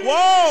 it did.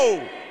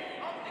 Whoa!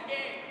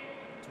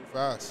 Too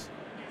fast.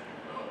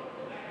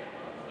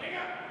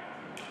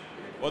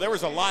 Well, there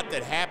was a lot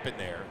that happened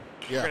there.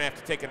 Yeah. We're going to have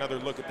to take another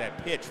look at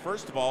that pitch.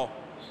 First of all,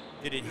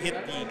 did it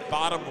hit the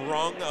bottom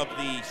rung of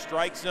the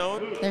strike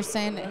zone? They're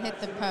saying it hit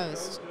the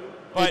post.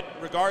 But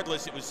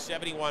regardless, it was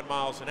 71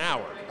 miles an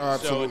hour.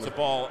 So it's a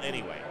ball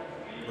anyway.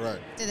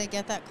 Right. Did they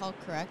get that call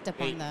correct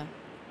up on the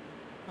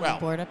Well,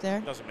 board up there?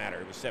 It doesn't matter.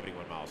 It was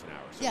 71 miles an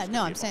hour. So Yeah,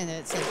 no, I'm saying that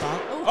it said ball.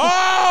 Ooh.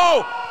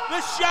 Oh!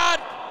 The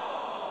shot!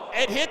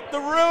 It hit the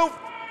roof.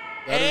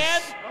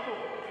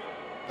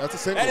 That's a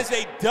single. That is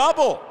a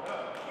double.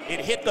 It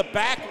hit the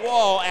back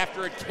wall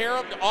after it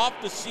caromed off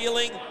the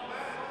ceiling.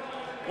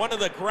 One of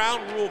the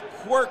ground rule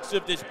quirks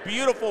of this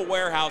beautiful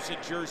warehouse in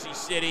Jersey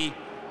City.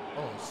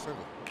 Oh,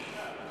 single.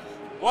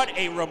 What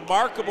a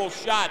remarkable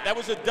shot. That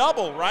was a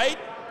double, right?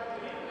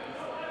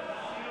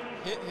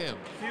 Hit him.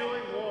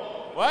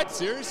 What?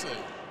 Seriously.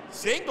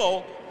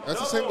 Single?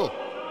 That's a single.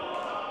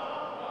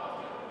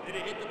 Did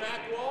it hit the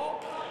back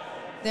wall?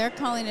 They're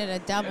calling it a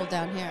double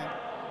down here.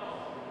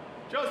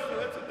 Justin,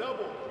 that's a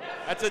double.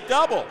 That's a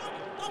double.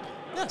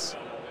 Yes.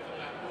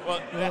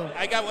 Well,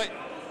 I got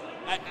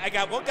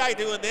one guy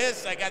doing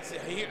this.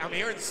 I'm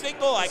hearing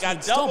single. I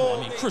got double.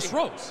 I mean, Chris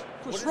Rose.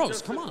 Chris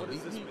Rose, come on.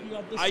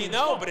 I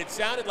know, but it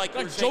sounded like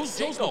you were saying Joe's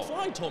single.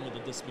 McFly told me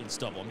that this means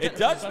double. It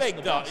does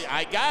make double.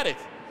 I got it.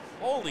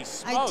 Holy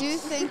smokes. I do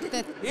think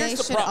that they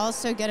should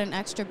also get an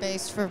extra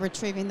base for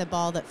retrieving the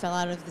ball that fell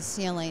out of the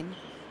ceiling.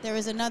 There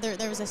was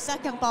a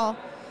second ball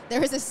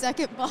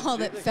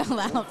that fell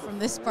out from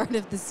this part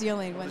of the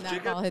ceiling when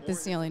that ball hit the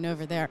ceiling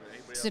over there.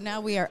 So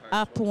now we are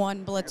up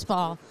 1 blitz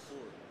ball,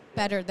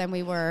 better than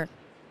we were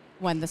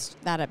when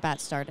that at bat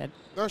started.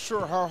 Not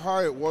sure how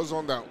high it was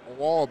on that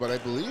wall, but I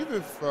believe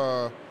if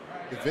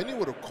Vinny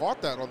would have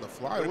caught that on the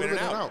fly, it would have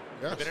been an out.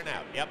 Yes. Would have been an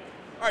out, yep.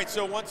 All right,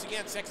 so once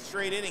again, second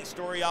straight inning,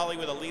 Storiali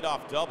with a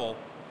leadoff double.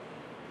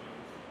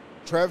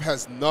 Trev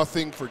has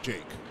nothing for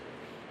Jake.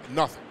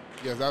 Nothing.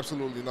 He has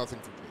absolutely nothing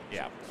for Jake.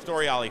 Yeah,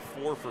 Storiali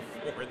 4 for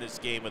 4 in this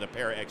game with a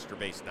pair of extra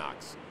base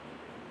knocks.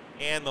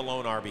 And the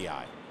lone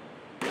RBI.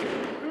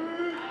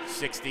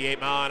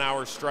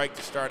 68-mile-an-hour strike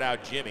to start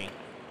out Jimmy.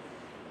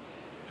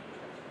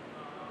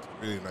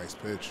 Really nice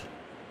pitch.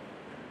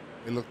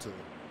 They look to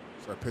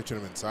start pitching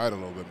him inside a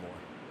little bit more.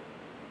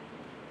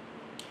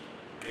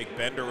 Big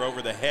bender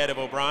over the head of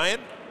O'Brien.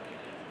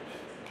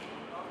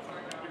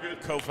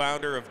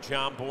 Co-founder of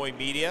John Boy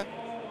Media.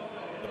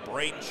 The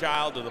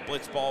brainchild of the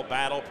Blitzball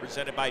battle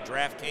presented by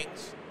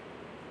DraftKings.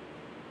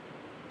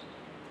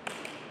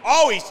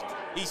 Oh,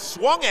 he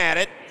swung at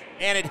it,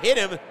 and it hit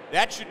him.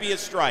 That should be a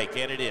strike,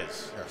 and it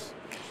is. Yes.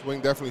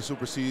 Swing definitely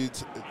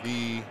supersedes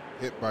the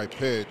hit by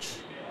pitch.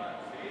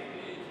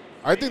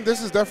 I think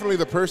this is definitely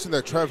the person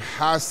that Trev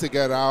has to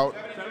get out,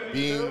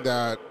 being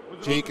that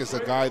Jake is a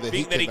guy that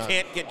he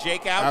can't get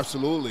Jake out?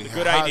 Absolutely.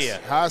 Good idea.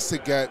 Has to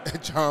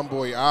get John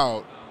Boy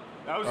out.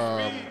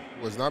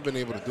 Was not been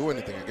able to do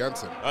anything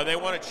against him. They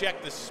want to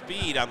check the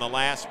speed on the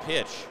last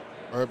pitch.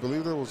 I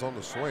believe that was on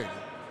the swing.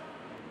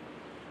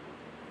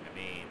 I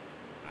mean,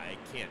 I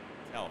can't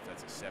tell if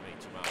that's a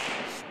 72 mile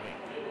swing.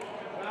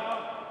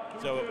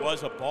 So it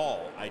was a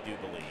ball, I do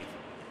believe,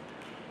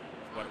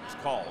 what it was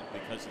called,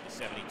 because of the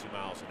 72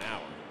 miles an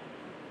hour.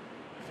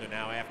 So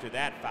now after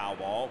that foul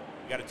ball,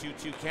 we got a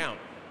 2-2 count.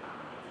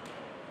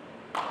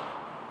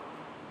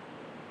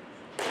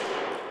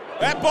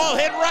 That ball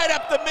hit right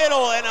up the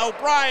middle, and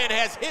O'Brien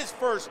has his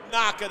first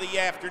knock of the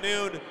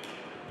afternoon,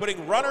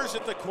 putting runners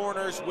at the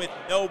corners with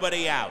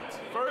nobody out.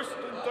 First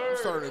and third. I'm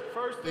starting to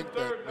think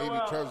that maybe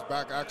Trev's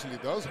back actually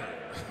does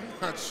hurt. I'm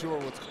not sure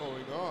what's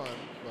going on,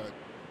 but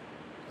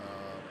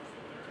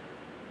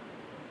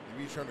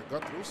maybe he's trying to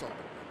gut through something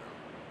right now.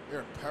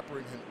 They're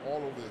peppering him all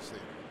over the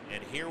stadium.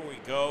 And here we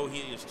go.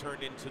 He is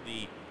turned into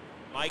the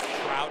Mike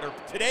Crowder.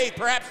 Today,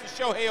 perhaps the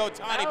Shohei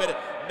Ohtani, but a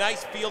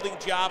nice fielding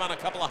job on a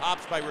couple of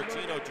hops by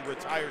Rotino to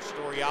retire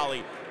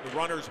Storiali. The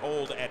runners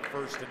hold at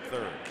first and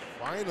third.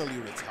 Finally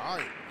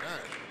retired, man.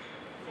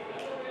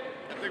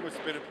 That thing was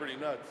spinning pretty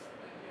nuts.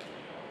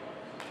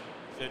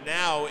 So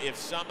now, if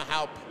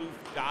somehow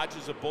Plouffe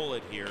dodges a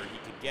bullet here, he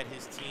could get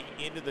his team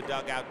into the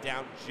dugout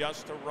down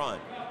just a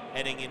run,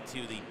 heading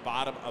into the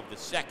bottom of the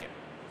second.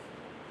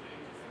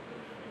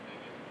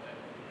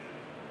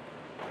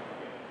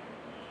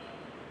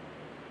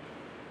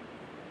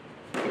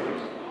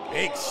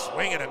 Big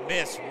swing and a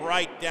miss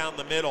right down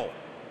the middle.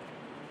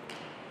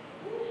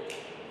 Yeah,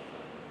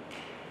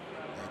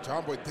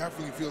 John Boy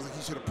definitely feels like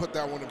he should have put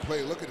that one in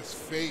play. Look at his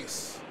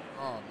face.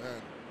 Oh, man.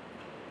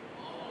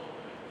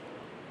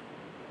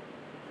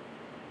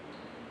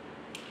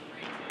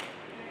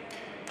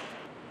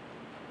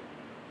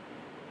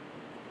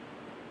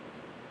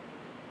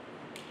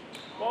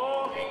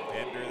 Big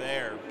bender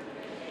there.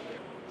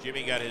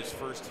 Jimmy got his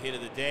first hit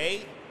of the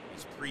day,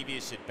 his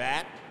previous at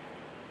bat.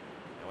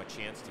 Now a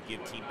chance to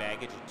give Team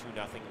Baggage a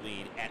 2-0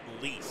 lead at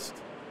least.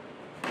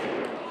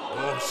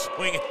 Oh,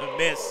 swing and a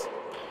miss.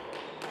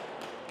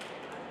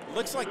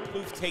 Looks like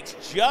Plouffe takes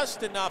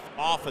just enough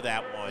off of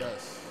that one.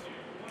 Yes.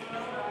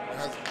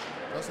 Has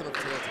just enough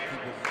chance to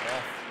keep him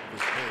off of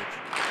his pitch.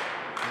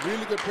 A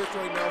really good pitch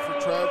right now for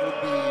Trev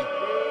would be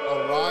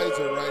a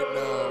riser right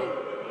now.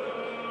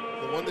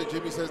 The one that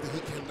Jimmy says that he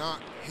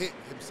cannot hit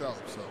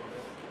himself. So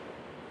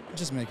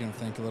just making him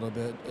think a little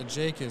bit.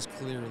 Jake is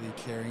clearly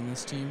carrying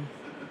this team.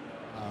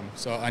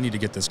 So I need to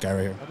get this guy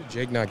right here. How did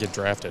Jake not get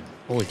drafted?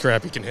 Holy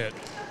crap, he can hit.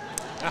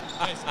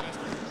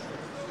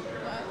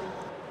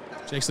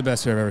 Jake's the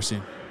best I've ever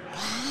seen.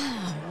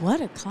 Wow, what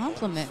a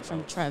compliment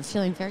from Trev.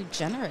 Feeling very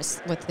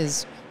generous with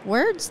his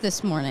words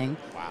this morning.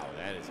 Wow,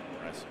 that is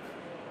impressive.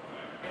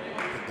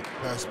 the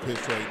best pitch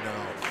right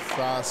now.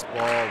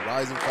 Fastball,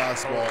 rising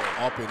fastball,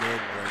 up and in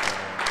right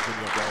now.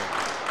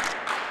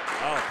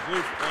 Oh,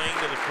 Plouffe playing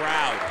to the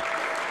crowd.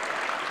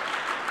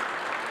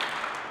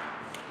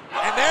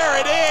 And there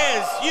it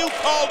is. You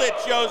called it,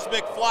 Joe's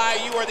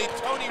McFly. You are the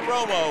Tony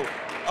Romo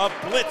of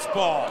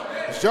Blitzball.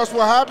 It's just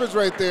what happens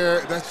right there.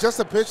 That's just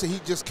a pitch that he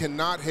just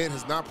cannot hit,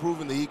 has not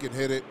proven that he can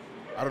hit it.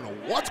 I don't know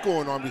what's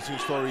going on between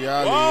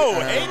Storiali.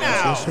 Whoa, hey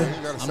now.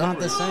 I'm not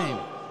the same.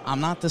 I'm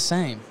not the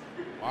same.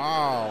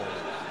 Wow.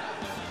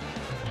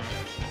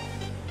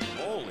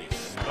 Holy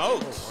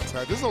smokes.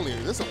 This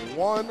is a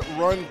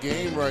one-run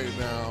game right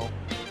now.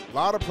 A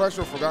lot of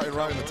pressure for Forgotten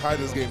Ryan to tie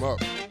this game up.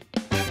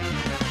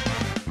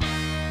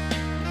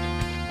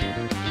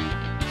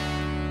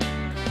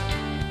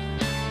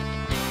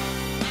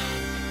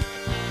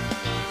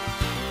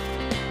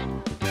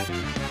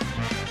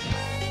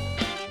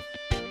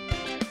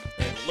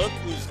 Look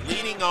who's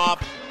leading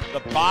off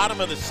the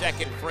bottom of the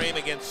second frame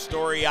against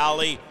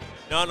Storiali,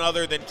 none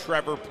other than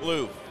Trevor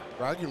Plouffe.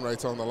 Bragging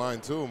rights on the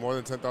line, too, more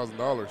than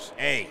 $10,000.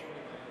 Hey.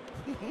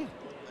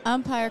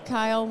 Umpire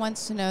Kyle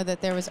wants to know that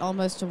there was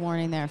almost a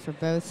warning there for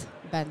both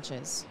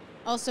benches.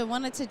 Also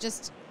wanted to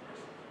just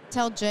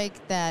tell Jake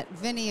that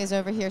Vinny is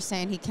over here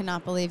saying he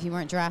cannot believe you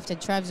weren't drafted.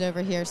 Trev's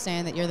over here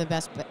saying that you're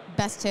the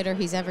best hitter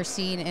he's ever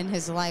seen in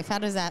his life. How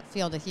does that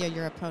feel to hear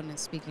your opponent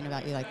speaking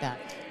about you like that?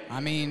 I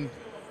mean,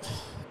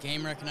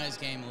 game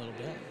recognized game a little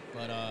bit,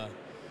 but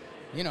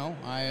you know,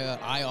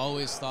 I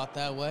always thought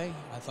that way.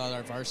 I thought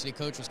our varsity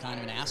coach was kind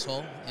of an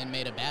asshole and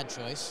made a bad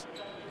choice,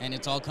 and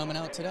it's all coming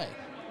out today.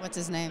 What's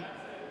his name?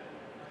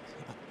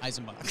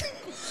 Eisenbach.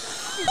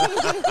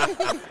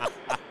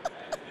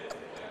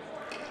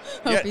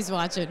 Hope he's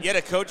watching. You had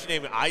a coach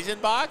named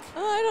Eisenbach?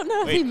 Oh, I don't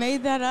know if he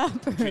made that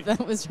up or if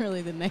that was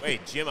really the name.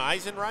 Wait, Jim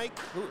Eisenreich?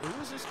 Who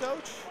was his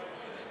coach?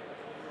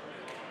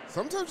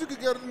 Sometimes you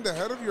could get in the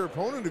head of your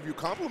opponent if you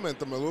compliment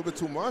them a little bit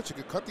too much. You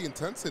could cut the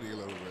intensity a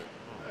little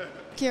bit.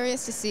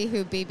 Curious to see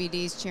who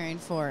BBD's cheering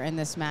for in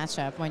this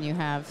matchup when you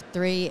have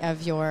 3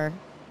 of your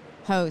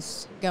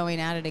hosts going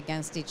at it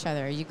against each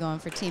other. Are you going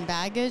for Team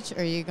Baggage,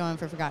 or are you going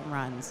for Forgotten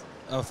Rottens?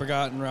 Oh,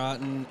 Forgotten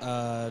Rotten,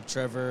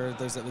 Trevor,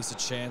 there's at least a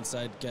chance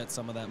I'd get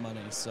some of that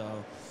money.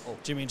 So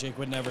Jimmy and Jake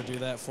would never do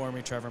that for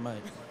me. Trevor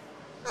might.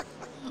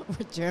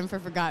 We're cheering for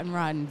Forgotten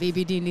Rotten.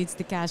 BBD needs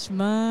the cash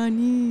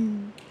money.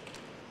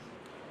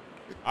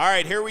 All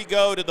right, here we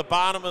go to the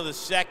bottom of the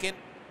second.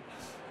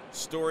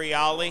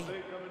 Storiali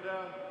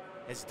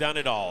has done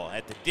it all.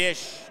 At the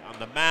dish, on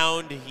the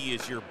mound, he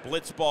is your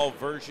blitzball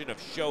version of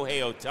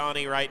Shohei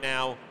Ohtani right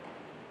now.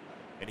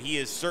 And he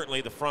is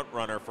certainly the front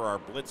runner for our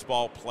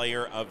blitzball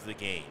player of the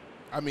game.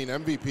 I mean,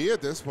 MVP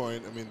at this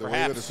point. I mean, the way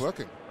that it's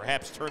looking.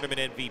 Perhaps tournament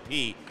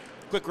MVP.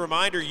 Quick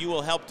reminder, you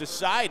will help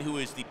decide who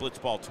is the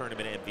blitzball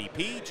tournament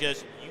MVP.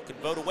 Just you can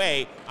vote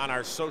away on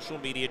our social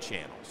media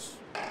channels.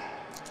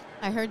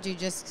 I heard you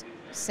just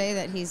say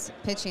that he's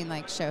pitching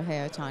like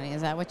Shohei Ohtani.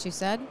 Is that what you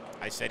said?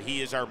 I said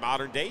he is our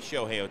modern-day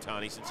Shohei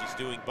Ohtani since he's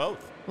doing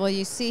both. Well,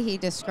 you see, he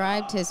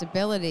described his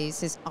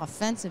abilities, his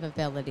offensive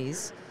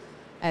abilities,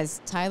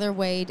 as Tyler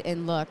Wade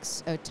in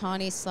looks,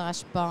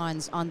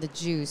 Ohtani/Bonds on the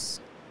juice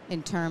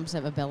in terms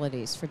of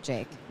abilities for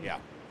Jake. Yeah.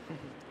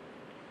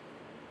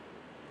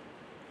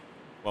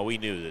 Well, we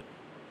knew that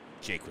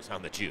Jake was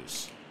on the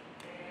juice.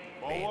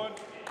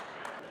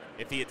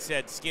 If he had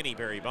said skinny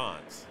Barry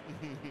Bonds,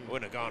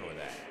 wouldn't have gone with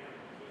that.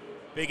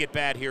 Big at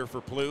bat here for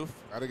Plouffe.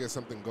 Got to get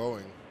something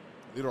going.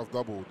 Leadoff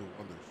double will do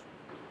wonders.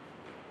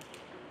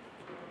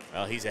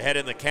 Well, he's ahead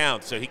in the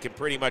count, so he can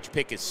pretty much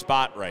pick his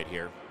spot right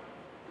here.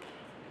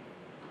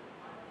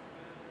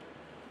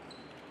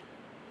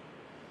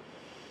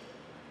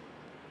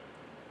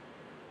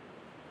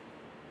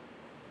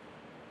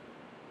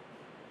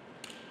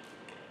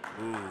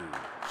 Ooh,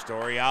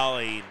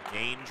 Storiali in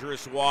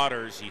dangerous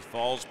waters. He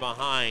falls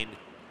behind.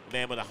 The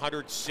man with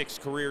 106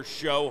 career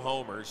show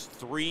homers,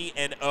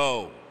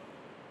 3-0.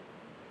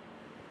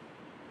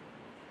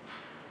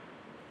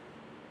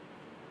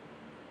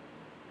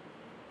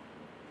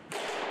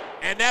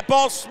 And that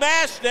ball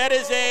smashed. That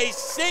is a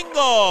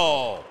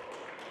single.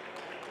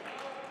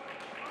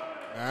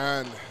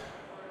 And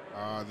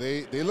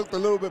they looked a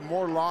little bit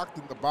more locked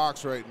in the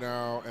box right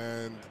now.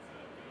 And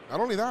not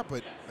only that,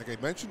 but like I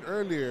mentioned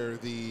earlier,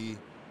 the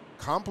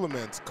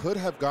compliments could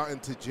have gotten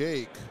to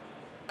Jake,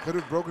 could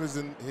have broken his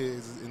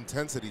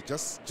intensity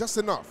just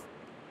enough.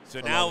 So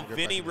now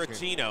Vinny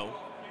Rottino,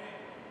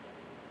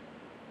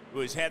 who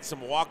has had some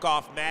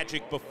walk-off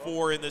magic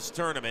before in this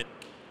tournament,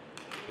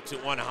 puts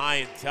it one high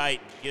and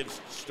tight and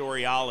gives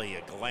Storiali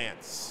a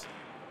glance.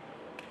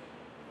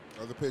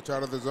 Another pitch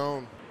out of the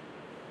zone.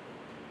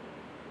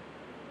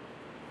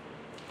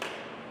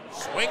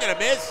 Swing and a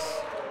miss.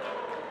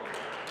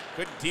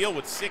 Couldn't deal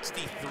with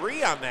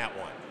 63 on that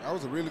one. That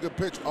was a really good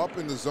pitch up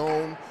in the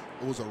zone.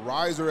 It was a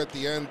riser at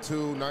the end,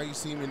 too. Now you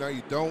see me, now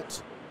you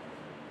don't.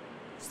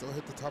 Still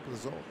hit the top of the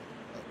zone.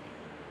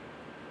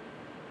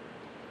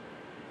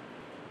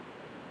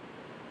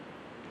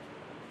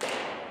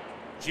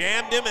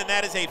 Jammed him, and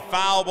that is a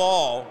foul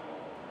ball.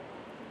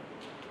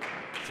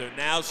 So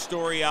now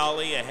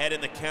Storiali ahead in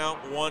the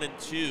count,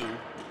 1-2.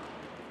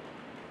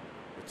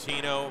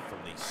 Rottino from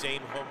the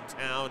same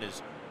hometown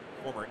as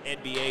former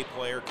NBA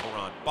player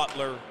Caron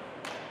Butler.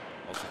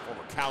 Also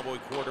former Cowboy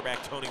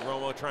quarterback Tony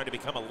Romo, trying to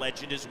become a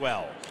legend as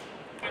well.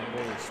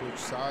 Romo switch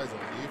sides on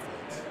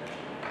defense.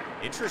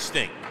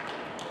 Interesting.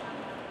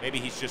 Maybe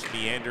he's just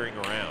meandering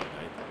around.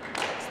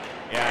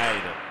 Yeah,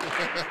 you know.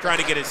 Trying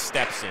to get his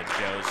steps in,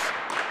 Joe's.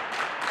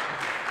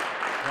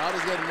 Crowd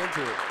is getting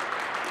into it.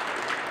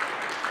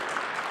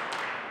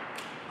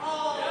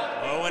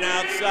 Low and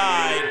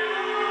outside.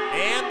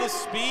 And the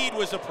speed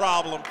was a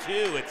problem,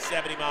 too, at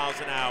 70 miles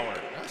an hour.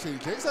 Actually,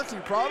 Jake's actually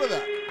proud of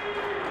that.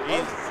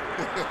 That's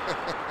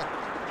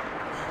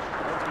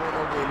going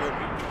over the limit.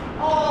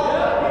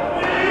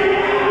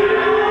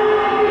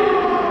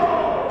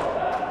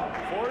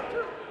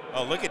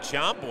 Oh, look at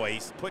John Boy.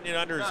 He's putting it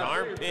under his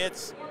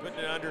armpits, putting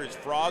it under his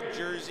frog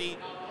jersey.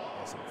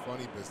 Some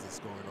funny business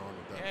going on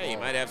with that ball. You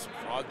might have some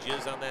frog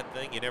jizz on that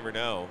thing. You never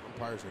know.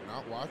 Umpires are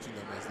not watching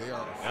them as they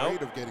are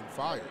afraid of getting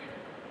fired.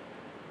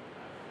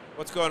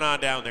 What's going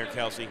on down there,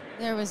 Kelsey?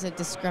 There was a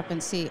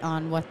discrepancy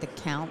on what the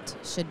count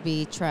should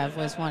be. Trev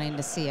was wanting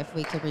to see if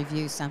we could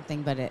review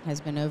something, but it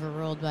has been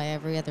overruled by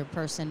every other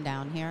person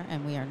down here,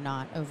 and we are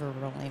not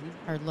overruling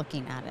or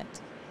looking at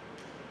it.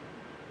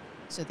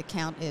 So the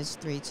count is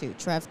 3-2.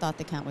 Trev thought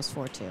the count was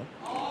 4-2.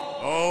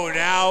 Oh,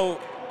 now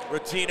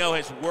Rottino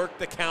has worked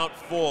the count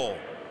full.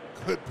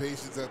 Good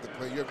patience at the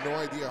plate. You have no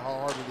idea how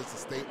hard it is to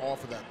stay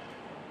off of that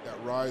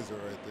riser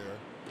right there,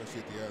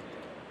 especially at the end.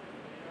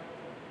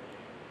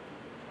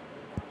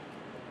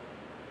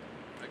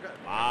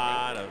 A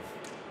lot of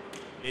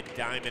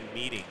mid-diamond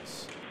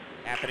meetings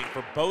happening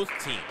for both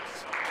teams.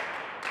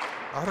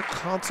 A lot of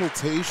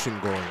consultation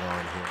going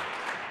on here.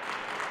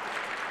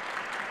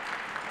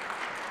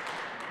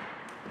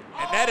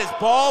 And that is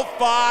ball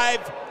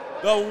 5.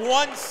 The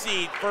 1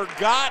 seed,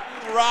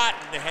 Forgotten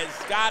Rotten, has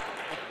got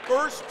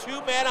first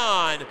 2 men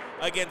on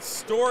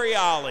against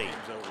Storiali.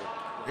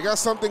 They got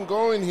something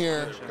going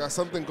here. Got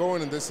something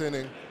going in this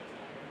inning.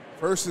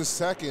 First and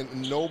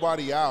second,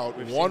 nobody out.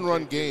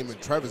 1-run game, and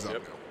Trev is up now.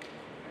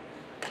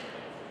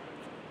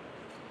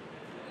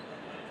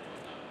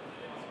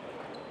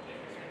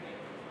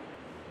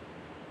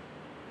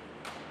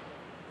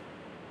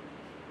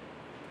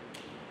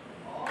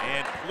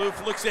 And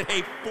Plouffe looks at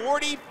a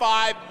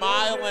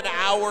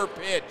 45-mile-an-hour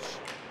pitch.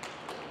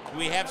 Do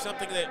we have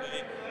something that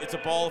it's a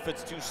ball if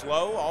it's too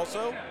slow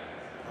also?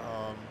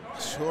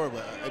 Sure,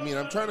 but I mean,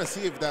 I'm trying to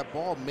see if that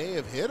ball may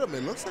have hit him.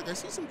 It looks like I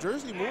see some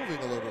jersey moving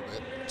a little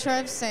bit.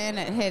 Trev's saying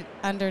it hit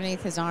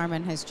underneath his arm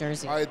and his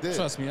jersey. I did.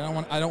 Trust me,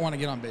 I don't want to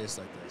get on base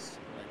like this.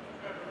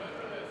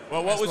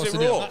 Well, what was the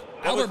rule?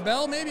 Albert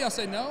Bell, maybe? I'll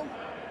say no.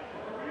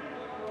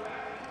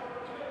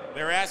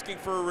 They're asking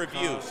for a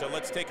review, so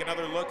let's take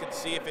another look and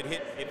see if it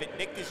hit. If it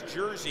nicked his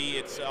jersey,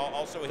 it's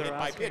also a hit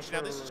by pitch.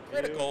 Now, this is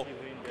critical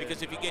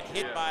because if you get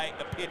hit by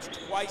a pitch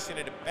twice in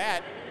a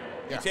bat,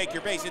 you take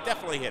your base. It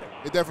definitely hit him.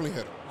 It definitely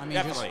hit him. I mean,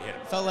 definitely hit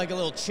him. Felt like a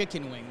little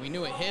chicken wing. We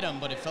knew it hit him,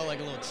 but it felt like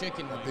a little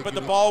chicken wing. But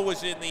the ball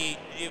was in the,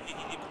 it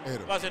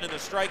wasn't in the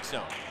strike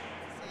zone.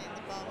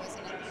 The ball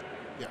wasn't in the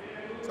Yeah.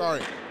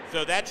 Sorry.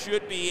 So that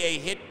should be a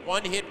hit,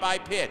 one hit by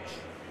pitch.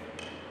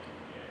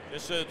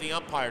 Just so the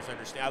umpires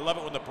understand. I love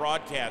it when the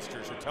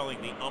broadcasters are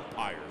telling the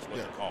umpires what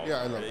to call.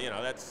 Yeah, I love it. You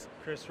know, that's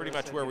pretty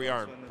much where we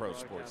are in pro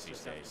sports these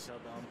days. Tell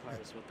the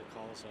umpires what the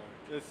calls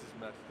are. This is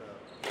messed up.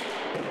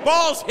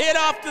 Ball's hit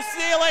off the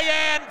ceiling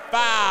and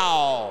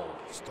foul.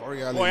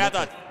 Storiali. Boy, I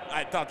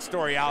thought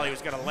Storiali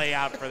was going to lay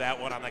out for that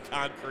one on the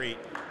concrete.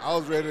 I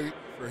was ready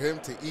for him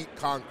to eat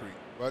concrete,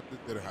 but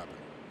it didn't happen.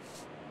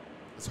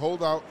 Let's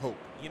hold out hope.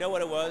 You know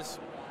what it was?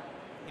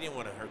 He didn't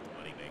want to hurt the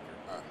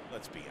moneymaker.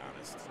 Let's be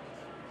honest.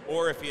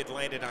 Or if he had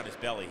landed on his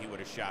belly, he would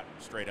have shot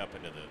straight up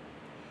into the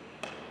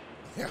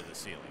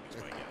ceiling, is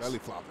my guess. Belly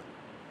flopping.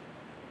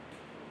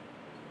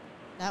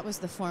 That was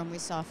the form we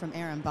saw from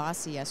Aaron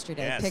Bossi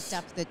yesterday. Yes. Picked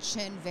up the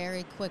chin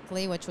very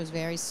quickly, which was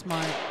very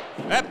smart.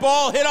 That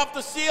ball hit off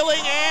the ceiling,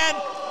 and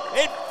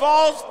it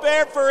falls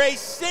fair for a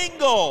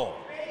single.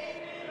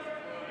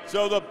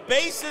 So the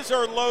bases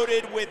are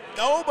loaded with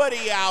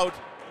nobody out,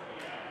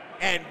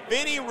 and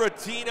Vinny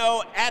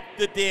Rotino at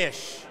the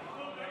dish.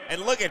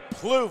 And look at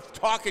Plouffe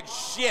talking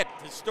shit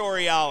to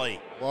Storiali.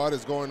 What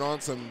is going on?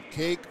 Some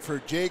cake for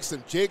Jake.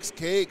 Some Jake's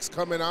Cakes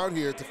coming out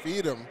here to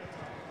feed him.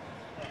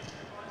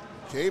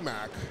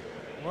 J-Mac.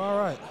 We're all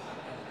right.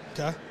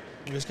 Okay.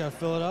 We just got to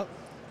fill it up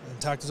and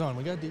attack the zone.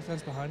 We got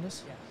defense behind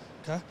us. Yeah.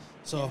 Okay.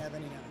 So. Can't have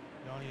any doubt.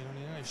 No, you don't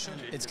need any.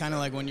 Shouldn't. It's kind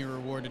of like when you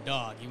reward a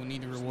dog. You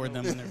need to reward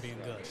them when they're being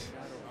good.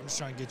 I'm just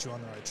trying to get you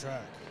on the right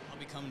track. I'll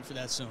be coming for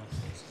that soon. Ready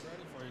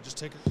for you. Just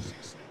take it.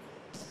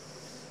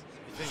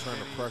 Trying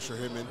to pressure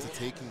him into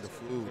taking the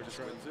food.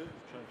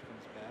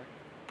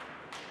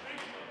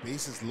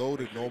 Bases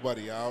loaded,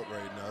 nobody out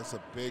right now. It's a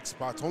big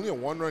spot. It's only a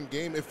 1-run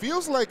game. It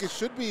feels like it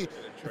should be.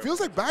 It feels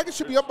like Baggett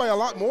should be up by a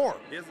lot more.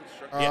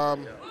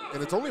 And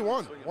it's only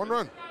one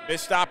run.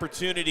 Missed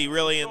opportunity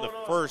really in the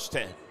first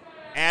to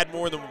add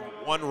more than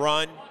 1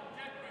 run.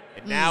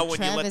 And now when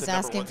Trev you let is the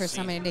number asking 1 for seed.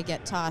 somebody to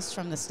get tossed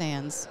from the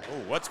stands.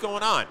 Oh, what's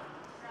going on?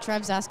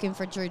 Trev's asking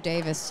for Drew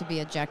Davis to be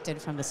ejected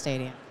from the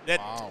stadium.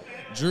 Wow.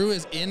 Drew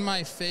is in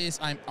my face.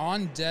 I'm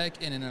on deck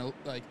and in a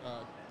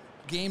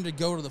game to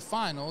go to the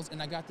finals,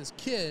 and I got this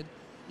kid,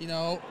 you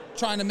know,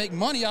 trying to make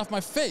money off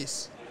my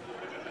face.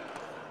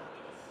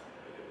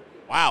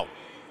 Wow.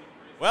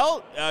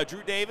 Well,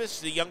 Drew Davis,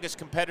 the youngest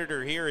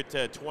competitor here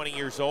at 20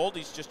 years old.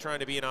 He's just trying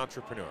to be an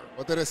entrepreneur.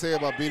 What did I say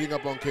about beating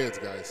up on kids,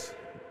 guys?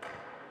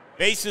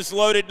 Bases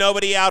loaded,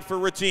 nobody out for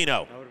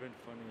Rotino.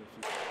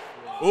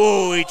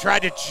 Ooh, he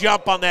tried to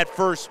jump on that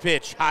first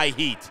pitch, high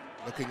heat.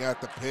 Looking at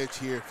the pitch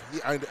here,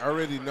 I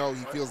already know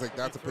he feels like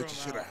that's a pitch he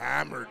should have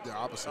hammered the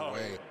opposite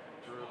way.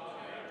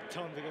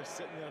 Tell him to go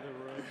sit in the other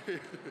room.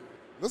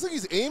 Looks like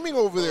he's aiming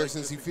over there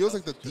since he feels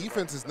like the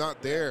defense is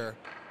not there.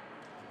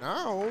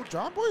 Now,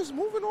 John Boy is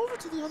moving over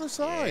to the other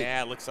side.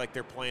 Yeah, it looks like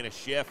they're playing a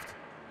shift.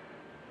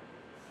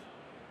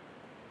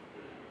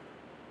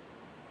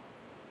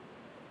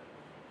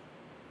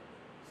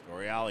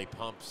 Storiali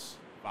pumps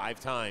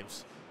 5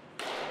 times.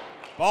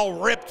 Ball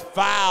ripped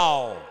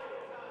foul.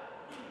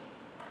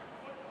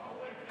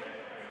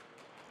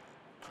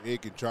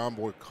 Jake and John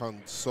Boy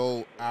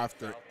console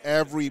after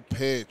every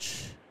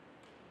pitch.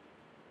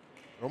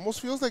 It almost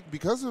feels like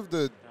because of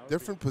the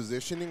different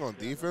positioning on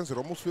defense, it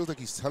almost feels like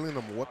he's telling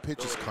them what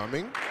pitch is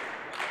coming.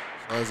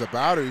 So as a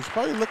batter, he's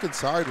probably looking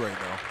inside right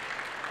now.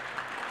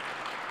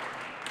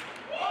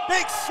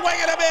 Big swing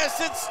and a miss,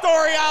 and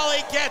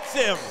Storiali gets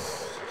him.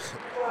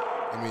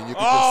 I mean, you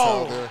can just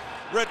tell there.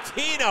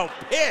 Rotino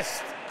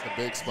pissed. It's a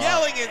big spot.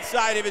 Yelling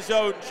inside of his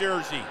own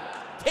jersey.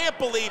 Can't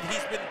believe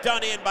he's been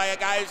done in by a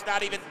guy who's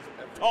not even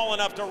tall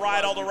enough to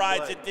ride all the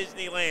rides at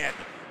Disneyland.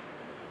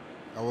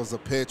 That was a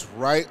pitch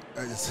right,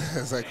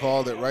 as I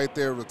called it, right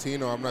there,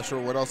 Rotino. I'm not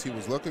sure what else he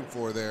was looking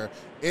for there.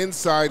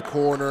 Inside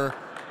corner,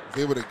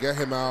 was able to get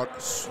him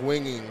out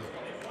swinging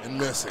and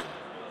missing.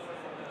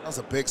 That's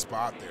a big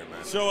spot there,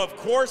 man. So, of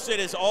course, it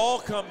has all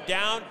come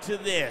down to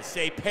this.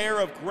 A pair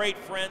of great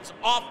friends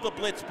off the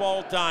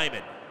Blitzball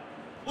diamond.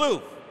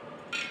 Plouffe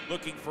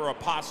looking for a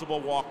possible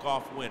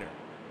walk-off winner.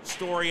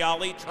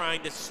 Storiali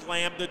trying to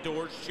slam the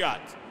door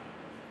shut.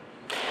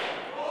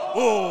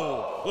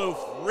 Oh,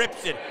 Plouffe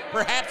rips it,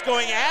 perhaps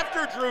going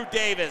after Drew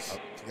Davis.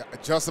 Yeah,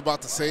 just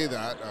about to say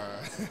that.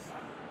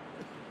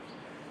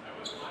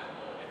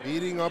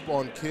 Beating up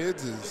on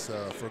kids is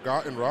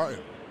forgotten rotten.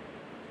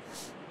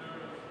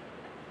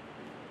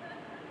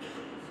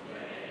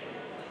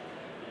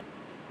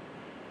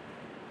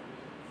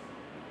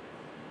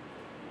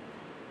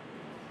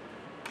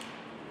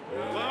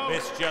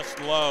 Missed just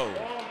low.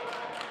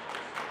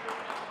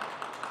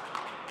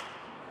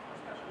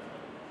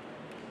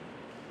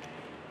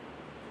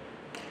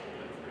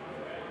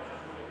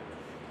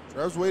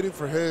 Trev's waiting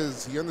for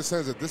his. He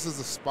understands that this is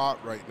the spot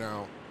right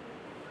now.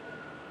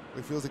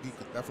 He feels like he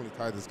could definitely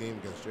tie this game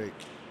against Jake.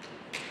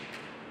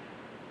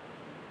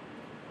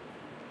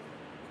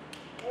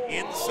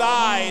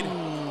 Inside.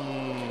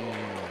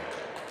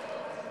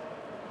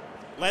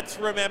 Let's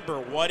remember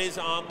what is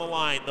on the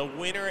line. The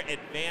winner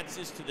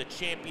advances to the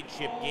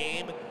championship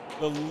game.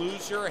 The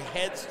loser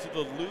heads to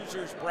the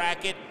loser's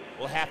bracket.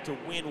 Will have to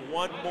win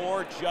one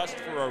more just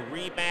for a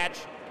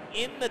rematch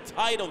in the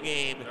title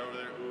game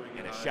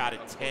and a shot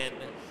at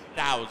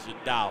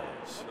 $10,000.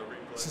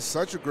 This is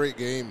such a great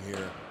game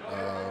here,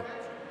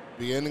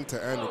 beginning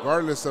to end,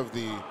 regardless of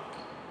the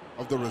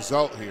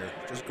result here.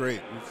 Just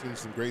great. We've seen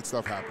some great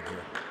stuff happen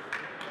here.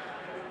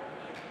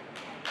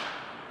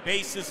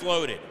 Bases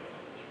loaded.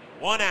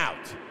 One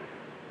out.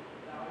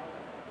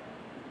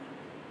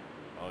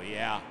 Oh,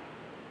 yeah.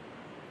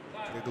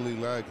 Jiggly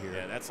leg here.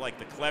 Yeah, that's like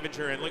the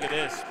Clevenger. And look at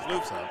this.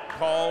 Plouffe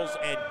calls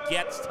and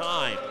gets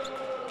time.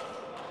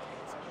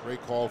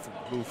 Great call from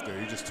Plouffe there.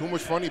 He's just too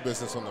much funny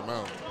business on the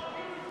mound.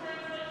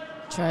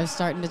 Trev's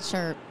starting to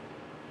chirp.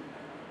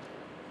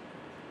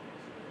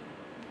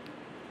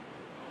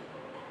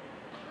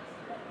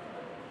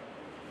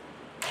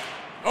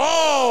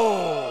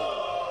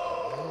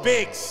 Oh!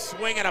 Big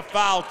swing and a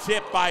foul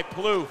tip by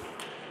Plouffe.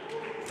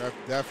 Trev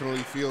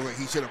definitely feels like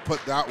he should have put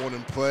that one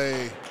in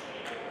play.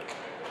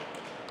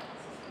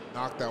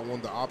 Knocked that one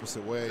the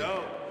opposite way.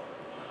 Go.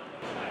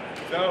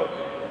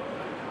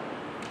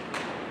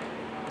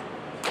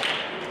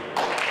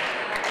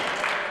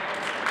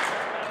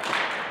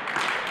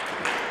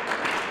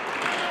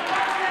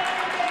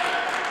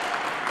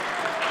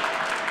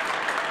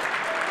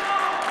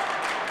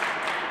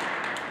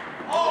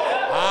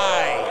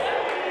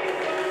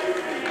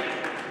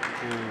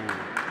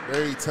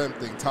 Very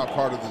tempting, top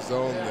part of the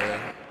zone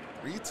there.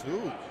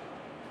 3-2.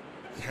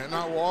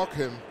 Cannot walk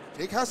him.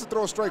 Jake has to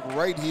throw a strike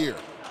right here.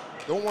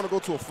 Don't want to go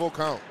to a full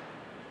count.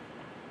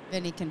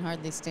 Vinny can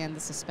hardly stand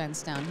the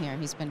suspense down here.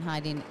 He's been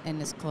hiding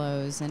in his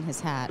clothes and his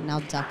hat, now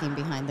ducking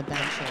behind the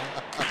bench here.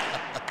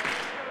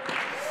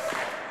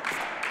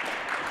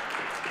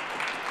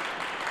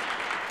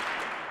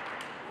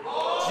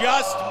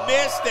 Just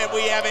missed, and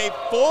we have a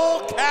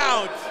full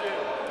count.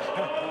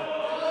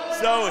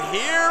 So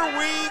here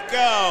we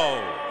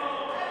go.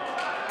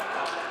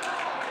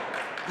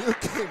 You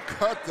can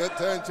cut the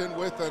tension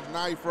with a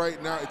knife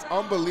right now. It's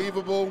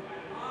unbelievable.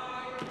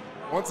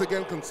 Once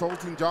again,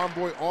 consulting John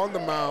Boy on the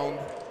mound.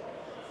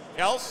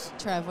 Else?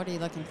 Trev, what are you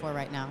looking for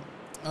right now?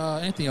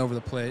 Anything over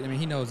the plate. I mean,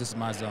 he knows this is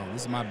my zone.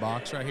 This is my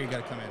box right here. You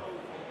got to come in.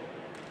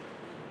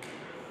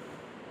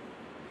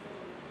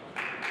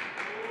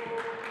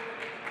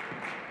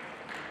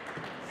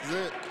 This is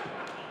it.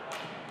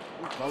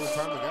 Ooh, call it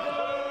time again.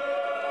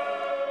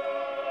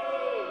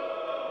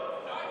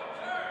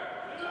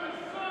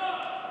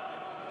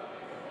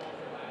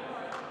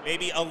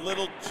 Maybe a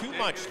little too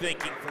much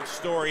thinking for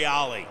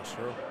Storiali.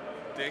 Sure.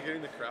 Dan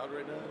getting the crowd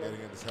right now?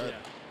 Getting in his head. Yeah.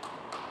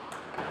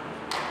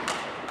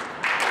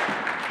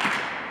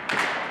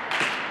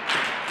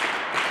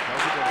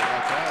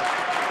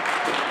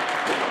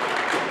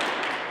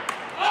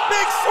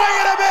 Big swing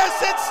and a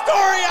miss, and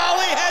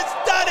Storiali has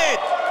done it.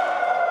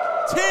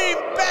 Team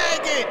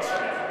Baggage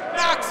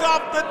knocks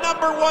off the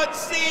 #1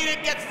 seed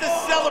and gets the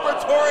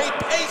celebratory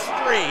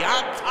pastry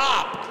on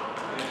top.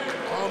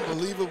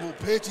 Unbelievable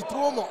pitch. He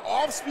threw him an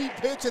off-speed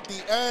pitch at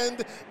the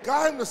end.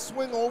 Got him to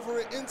swing over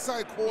it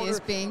inside corner. He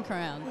is being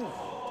crowned. Ooh,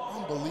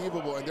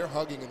 unbelievable. And they're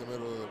hugging in the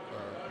middle of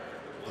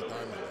the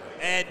diamond there.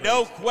 And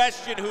no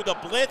question who the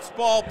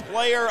Blitzball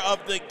player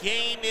of the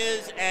game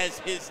is, as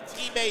his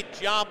teammate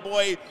John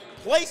Boy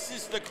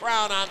places the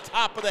crown on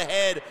top of the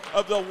head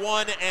of the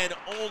one and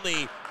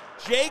only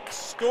Jake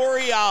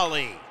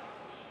Storiali.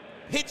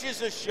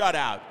 Pitches a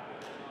shutout,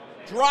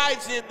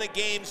 drives in the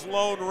game's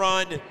lone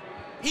run.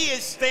 He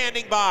is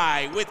standing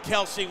by with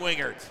Kelsey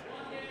Wingert.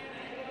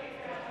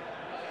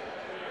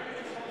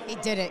 He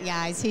did it,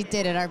 guys. He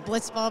did it. Our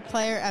Blitzball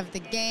player of the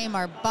game,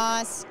 our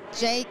boss,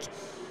 Jake.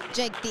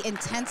 Jake, the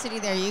intensity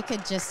there, you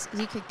could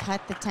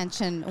cut the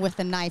tension with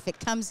a knife. It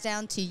comes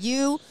down to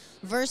you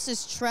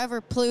versus Trevor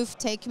Plouffe.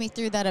 Take me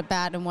through that at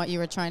bat and what you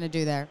were trying to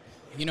do there.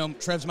 You know,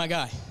 Trev's my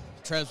guy.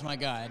 Trev's my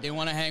guy. I didn't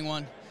want to hang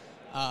one.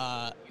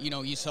 You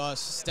know, you saw us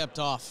stepped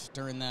off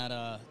during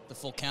that the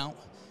full count,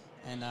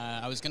 and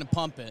I was going to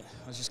pump it.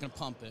 I was just going to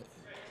pump it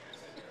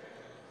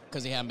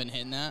because he hadn't been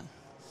hitting that.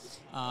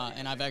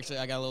 And I got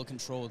a little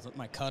control with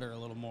my cutter a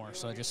little more,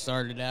 so I just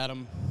started at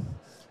him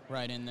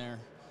right in there.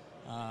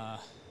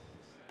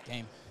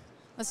 Game.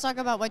 Let's talk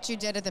about what you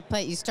did at the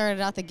plate. You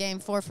started out the game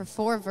 4 for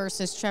 4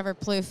 versus Trevor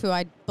Plouffe, who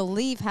I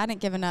believe hadn't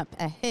given up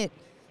a hit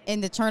in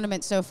the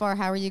tournament so far.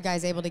 How are you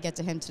guys able to get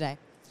to him today?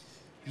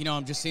 You know,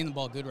 I'm just seeing the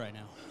ball good right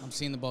now. I'm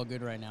seeing the ball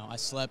good right now. I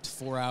slept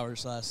 4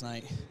 hours last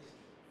night,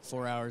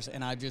 4 hours,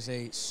 and I just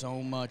ate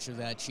so much of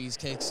that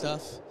cheesecake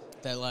stuff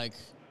that, like,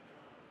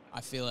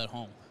 I feel at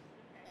home.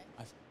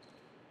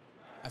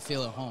 I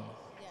feel at home.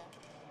 Yeah.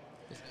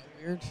 Is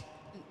that weird?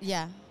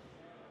 Yeah.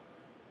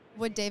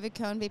 Would David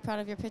Cohn be proud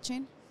of your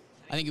pitching?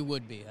 I think he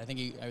would be. I think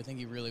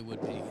he really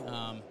would be.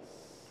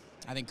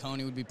 I think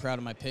Coney would be proud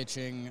of my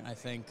pitching. I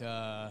think,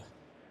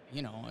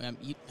 you know,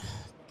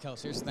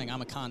 Kels, here's the thing.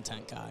 I'm a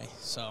content guy.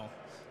 So,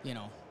 you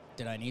know,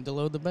 did I need to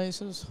load the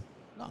bases?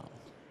 No.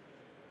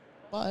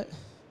 But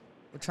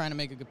we're trying to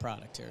make a good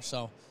product here.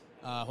 So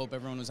I hope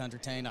everyone was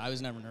entertained. I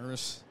was never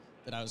nervous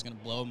that I was going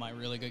to blow my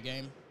really good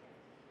game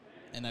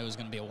and that it was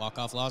going to be a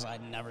walk-off loss. I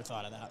never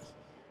thought of that.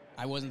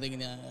 I wasn't thinking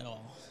that at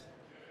all.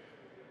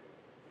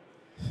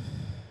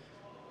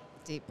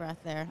 Deep breath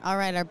there. All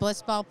right, our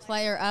Blitzball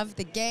player of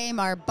the game,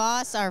 our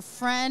boss, our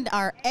friend,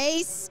 our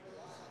ace,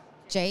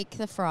 Jake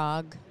the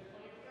Frog.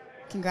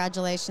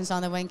 Congratulations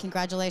on the win.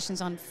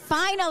 Congratulations on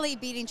finally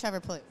beating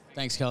Trevor Plouffe.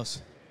 Thanks,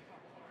 Kels.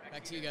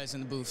 Back to you guys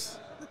in the booth.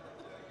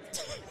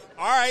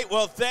 All right,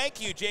 well, thank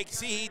you, Jake.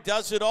 See, he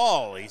does it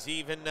all. He's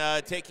even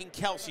taking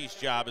Kelsey's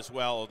job as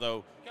well,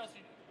 although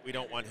we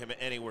don't want him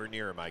anywhere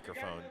near a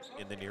microphone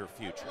in the near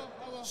future.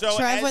 So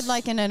Trev would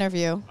like an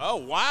interview. Oh,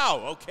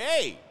 wow,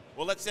 okay.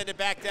 Well, let's send it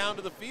back down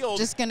to the field.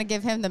 Just going to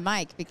give him the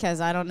mic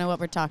because I don't know what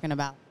we're talking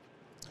about.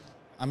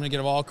 I'm going to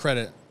give all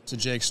credit to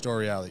Jake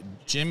Storiale.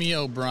 Jimmy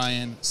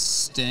O'Brien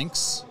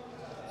stinks,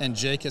 and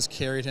Jake has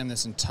carried him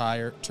this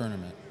entire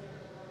tournament.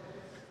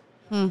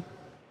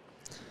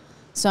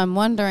 So I'm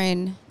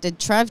wondering, did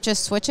Trev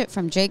just switch it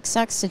from Jake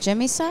sucks to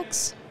Jimmy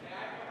sucks?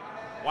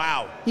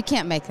 Wow. You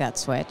can't make that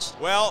switch.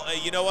 Well,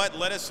 you know what?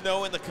 Let us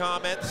know in the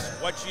comments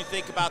what you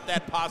think about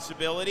that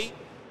possibility.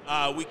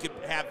 We could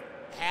have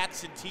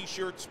hats and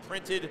T-shirts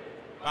printed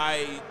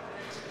by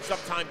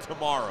sometime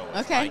tomorrow,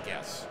 okay. I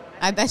guess.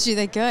 I bet you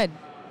they could.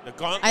 The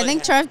gauntlet I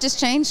think Trev just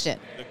changed it.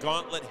 The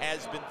gauntlet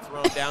has been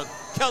thrown down.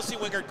 Kelsey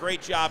Wingert,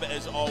 great job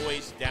as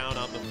always down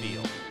on the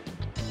field.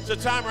 So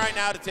time right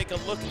now to take a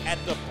look at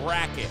the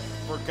bracket.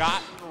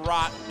 Forgotten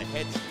Rotten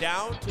heads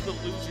down to the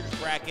loser's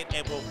bracket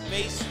and will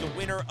face the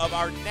winner of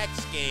our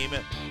next game,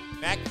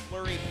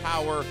 McFlurry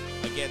Power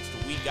against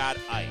We Got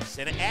Ice.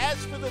 And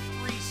as for the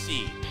 3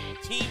 seed,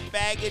 Team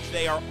Baggage,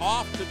 they are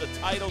off to the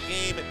title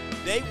game.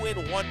 They win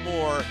one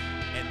more,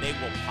 and they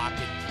will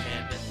pocket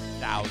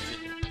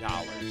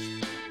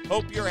 $10,000.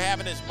 Hope you're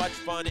having as much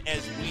fun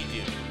as we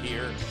do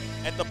here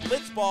at the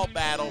Blitzball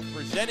Battle,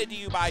 presented to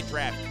you by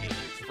DraftKings.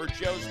 For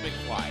Joe's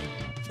McFly,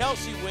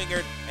 Kelsey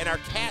Wingert, and our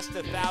cast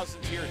of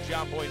thousands here at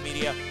John Boy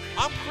Media,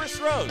 I'm Chris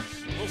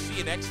Rhodes. We'll see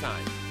you next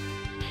time.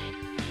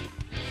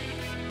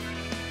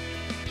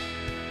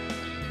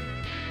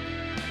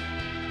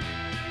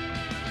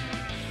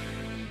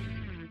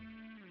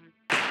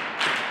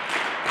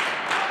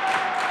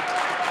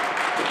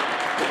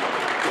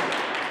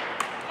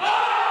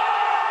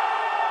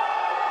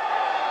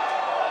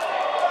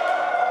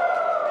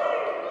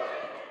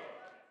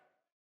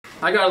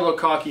 I got a little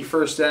cocky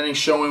first inning,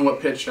 showing what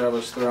pitch I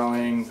was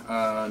throwing.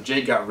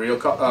 Jake got real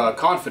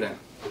confident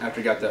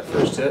after he got that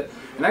first hit.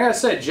 And I gotta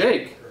say,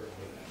 Jake,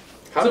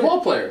 he's a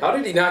ball player. How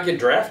did he not get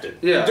drafted?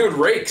 Yeah. The dude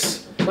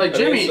rakes. Like,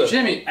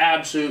 Jimmy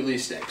absolutely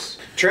stinks.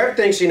 Trev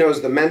thinks he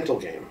knows the mental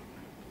game,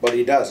 but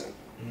he doesn't.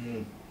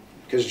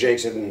 Because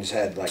Jake's in his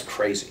head like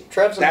crazy.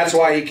 That's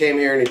why he came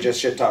here and he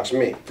just shit talks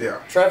me. Yeah.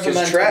 Trev's a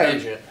mental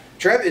midget.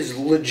 Trev is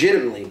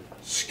legitimately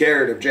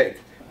scared of Jake.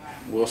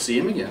 We'll see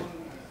him again.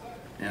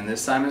 And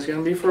this time it's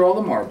going to be for all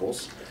the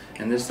marbles.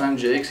 And this time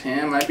Jake's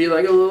hand might be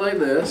like a little like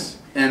this.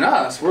 And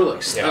us, we're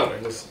like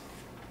stoked. Yeah,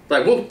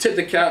 like, we'll tip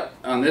the cap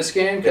on this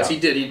game because he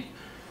did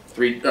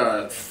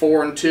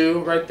 4 and 2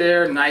 right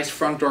there. Nice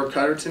front door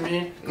cutter to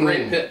me.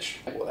 Great pitch.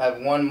 At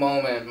one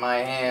moment, my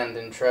hand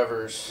and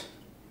Trevor's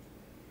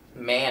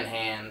man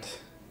hand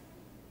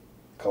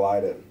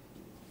collided.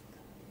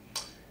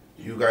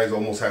 You guys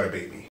almost had a baby.